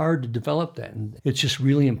 it's hard to develop that. And it's just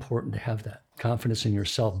really important to have that confidence in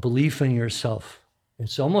yourself, belief in yourself.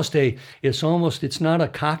 It's not a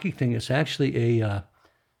cocky thing. It's actually a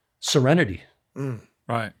serenity.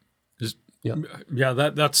 Right. Yeah. Yeah,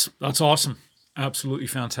 that's awesome. Absolutely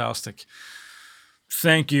fantastic.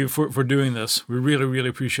 Thank you for doing this. We really, really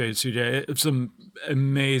appreciate it, CJ. It's some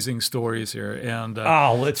amazing stories here. And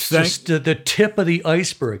it's just the tip of the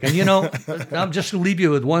iceberg. And, you know, I'm just going to leave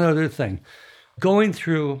you with one other thing. Going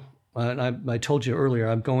through, and I told you earlier,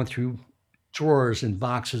 I'm going through drawers and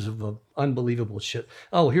boxes of unbelievable shit.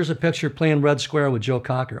 Oh, here's a picture playing Red Square with Joe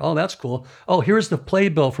Cocker. Oh, that's cool. Oh, here's the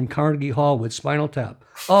playbill from Carnegie Hall with Spinal Tap.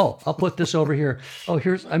 Oh, I'll put this over here. Oh,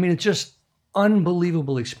 it's just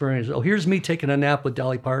unbelievable experience. Oh, here's me taking a nap with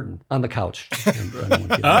Dolly Parton on the couch.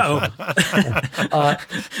 Uh-oh.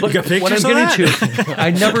 But what I'm getting to,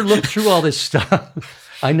 I never looked through all this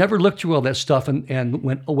stuff. I never looked through all that stuff and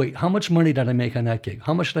went, oh, wait, how much money did I make on that gig?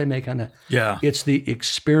 How much did I make on that? Yeah. It's the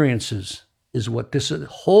experiences is what this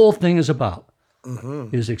whole thing is about,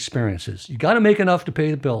 is experiences. You got to make enough to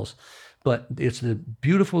pay the bills, but it's the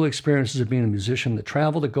beautiful experiences of being a musician, the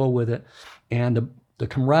travel that go with it, and the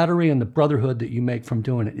camaraderie and the brotherhood that you make from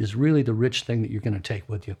doing it is really the rich thing that you're going to take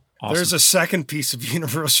with you. Awesome. There's a second piece of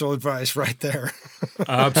universal advice right there.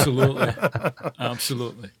 Absolutely.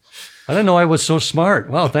 Absolutely. I didn't know I was so smart.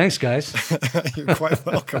 Wow, thanks, guys. You're quite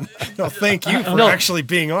welcome. No, thank you for actually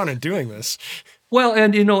being on and doing this. Well,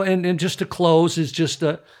 and you know, and just to close is just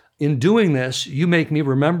in doing this, you make me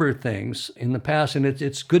remember things in the past, and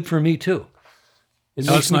it's good for me too.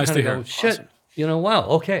 That's nice to hear. Go, shit, awesome. You know, wow,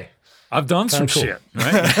 okay. I've done some cool. shit,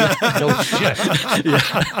 right? No shit.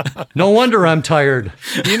 Yeah. No wonder I'm tired.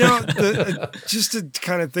 You know, just to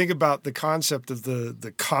kind of think about the concept of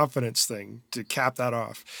the confidence thing, to cap that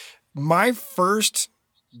off. My first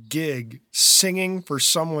gig singing for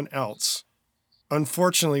someone else,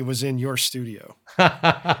 unfortunately, was in your studio.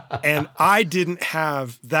 And I didn't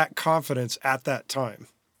have that confidence at that time.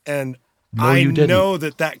 And I know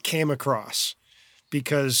that came across.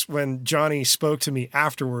 Because when Johnny spoke to me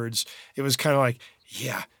afterwards, it was kind of like,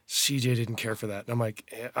 yeah, CJ didn't care for that. And I'm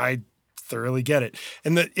like, I thoroughly get it.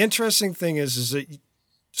 And the interesting thing is that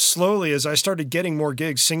slowly, as I started getting more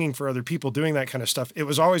gigs, singing for other people, doing that kind of stuff, it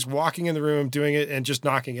was always walking in the room, doing it, and just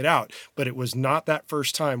knocking it out. But it was not that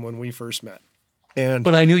first time when we first met.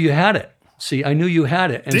 But I knew you had it. See, I knew you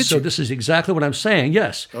had it. And Did so you? This is exactly what I'm saying.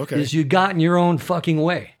 Yes. Okay. Is you got in your own fucking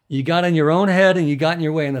way. You got in your own head and you got in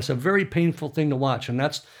your way. And that's a very painful thing to watch. And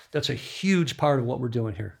that's a huge part of what we're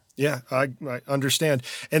doing here. Yeah, I understand.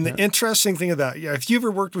 And the interesting thing of that, if you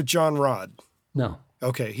ever worked with John Rod. No.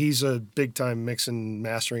 Okay, he's a big time mix and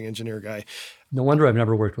mastering engineer guy. No wonder I've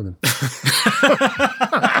never worked with him.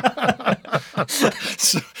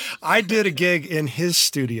 So I did a gig in his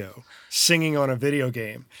studio singing on a video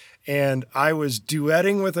game, and I was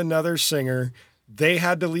duetting with another singer. They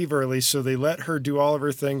had to leave early, so they let her do all of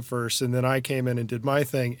her thing first, and then I came in and did my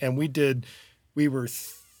thing, and we were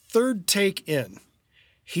third take in.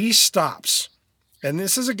 He stops, and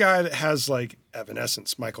this is a guy that has like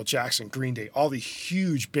Evanescence, Michael Jackson, Green Day, all these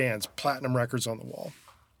huge bands, platinum records on the wall.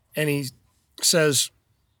 And he says,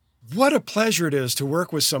 what a pleasure it is to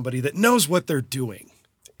work with somebody that knows what they're doing.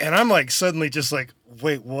 And I'm like, suddenly just like,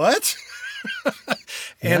 wait, what?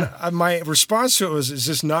 And my response to it was, is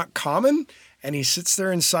this not common? And he sits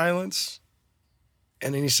there in silence.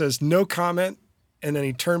 And then he says, no comment. And then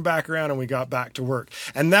he turned back around and we got back to work.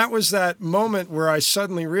 And that was that moment where I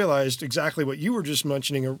suddenly realized exactly what you were just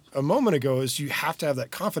mentioning a moment ago is you have to have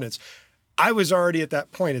that confidence. I was already at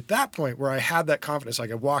that point where I had that confidence. I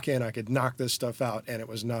could walk in, I could knock this stuff out, and it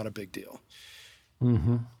was not a big deal.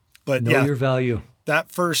 Mm-hmm. But know your value.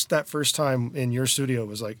 That first time in your studio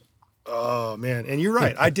was like, oh man. And you're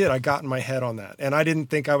right. I got in my head on that. And I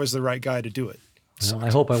didn't think I was the right guy to do it. Well,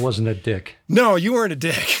 I hope I wasn't a dick. No, you weren't a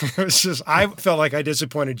dick. It was just, I felt like I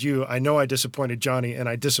disappointed you. I know I disappointed Johnny, and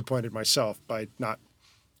I disappointed myself by not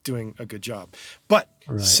doing a good job. But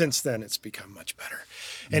since then, it's become much better.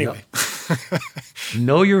 Anyway. Yep.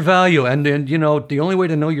 Know your value. And the only way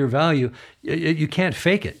to know your value, you can't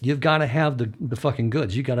fake it. You've got to have the fucking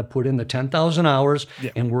goods. You got to put in the 10,000 hours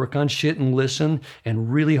and work on shit and listen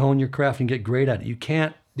and really hone your craft and get great at it. You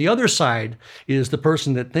can't. The other side is the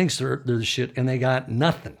person that thinks they're the shit and they got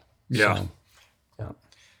nothing. Yeah. So, yeah.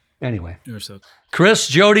 Anyway. So. Chris,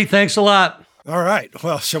 Jody, thanks a lot. All right.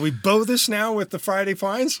 Well, shall we bow this now with the Friday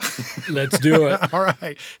finds? Let's do it. All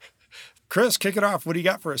right. Chris, kick it off. What do you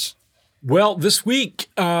got for us? Well, this week,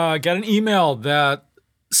 I got an email that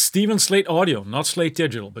Steven Slate Audio, not Slate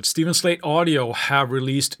Digital, but Steven Slate Audio have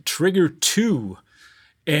released Trigger 2.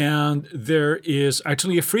 And there is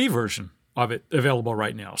actually a free version of it available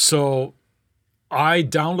right now. So I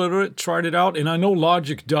downloaded it, tried it out, and I know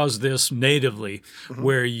Logic does this natively,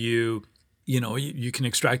 where you can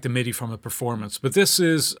extract the MIDI from a performance. But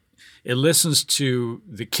it listens to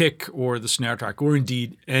the kick or the snare track, or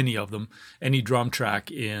indeed any of them, any drum track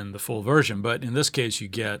in the full version. But in this case, you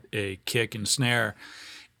get a kick and snare,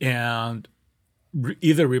 and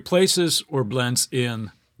either replaces or blends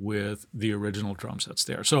in with the original drum sets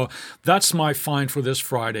there. So that's my find for this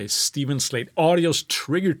Friday. Steven Slate Audio's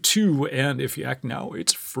Trigger 2, and if you act now,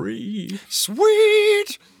 it's free.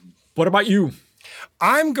 Sweet! What about you?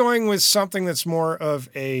 I'm going with something that's more of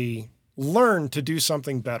a learn to do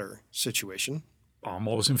something better situation. I'm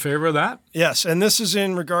always in favor of that. Yes, and this is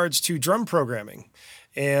in regards to drum programming.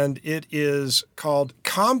 And it is called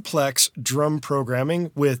Complex Drum Programming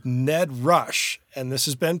with Ned Rush. And this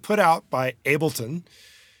has been put out by Ableton.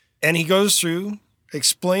 And he goes through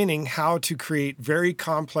explaining how to create very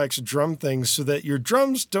complex drum things so that your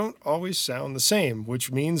drums don't always sound the same,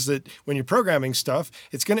 which means that when you're programming stuff,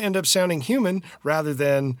 it's going to end up sounding human rather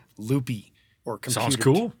than loopy or computered. Sounds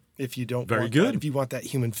cool. If you don't Very want good. that, if you want that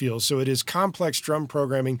human feel. So it is Complex Drum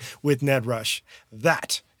Programming with Ned Rush.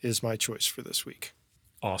 That is my choice for this week.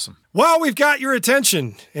 Awesome. Well, we've got your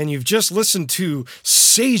attention, and you've just listened to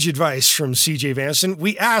sage advice from CJ Vanson.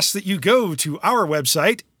 We ask that you go to our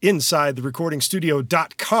website,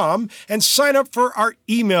 InsideTheRecordingStudio.com, and sign up for our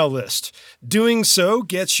email list. Doing so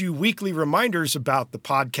gets you weekly reminders about the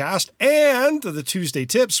podcast and the Tuesday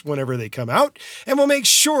tips whenever they come out, and we'll make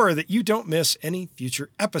sure that you don't miss any future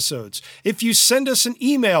episodes. If you send us an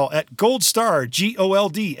email at goldstar,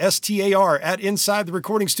 GOLDSTAR, at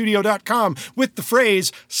InsideTheRecordingStudio.com with the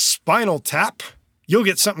phrase Spinal Tap, you'll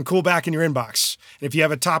get something cool back in your inbox. And if you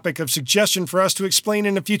have a topic of suggestion for us to explain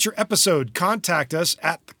in a future episode, contact us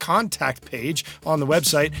at the contact page on the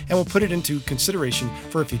website, and we'll put it into consideration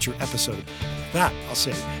for a future episode. With that, I'll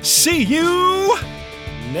say, see you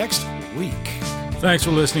next week. Thanks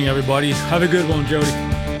for listening, everybody. Have a good one,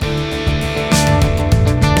 Jody.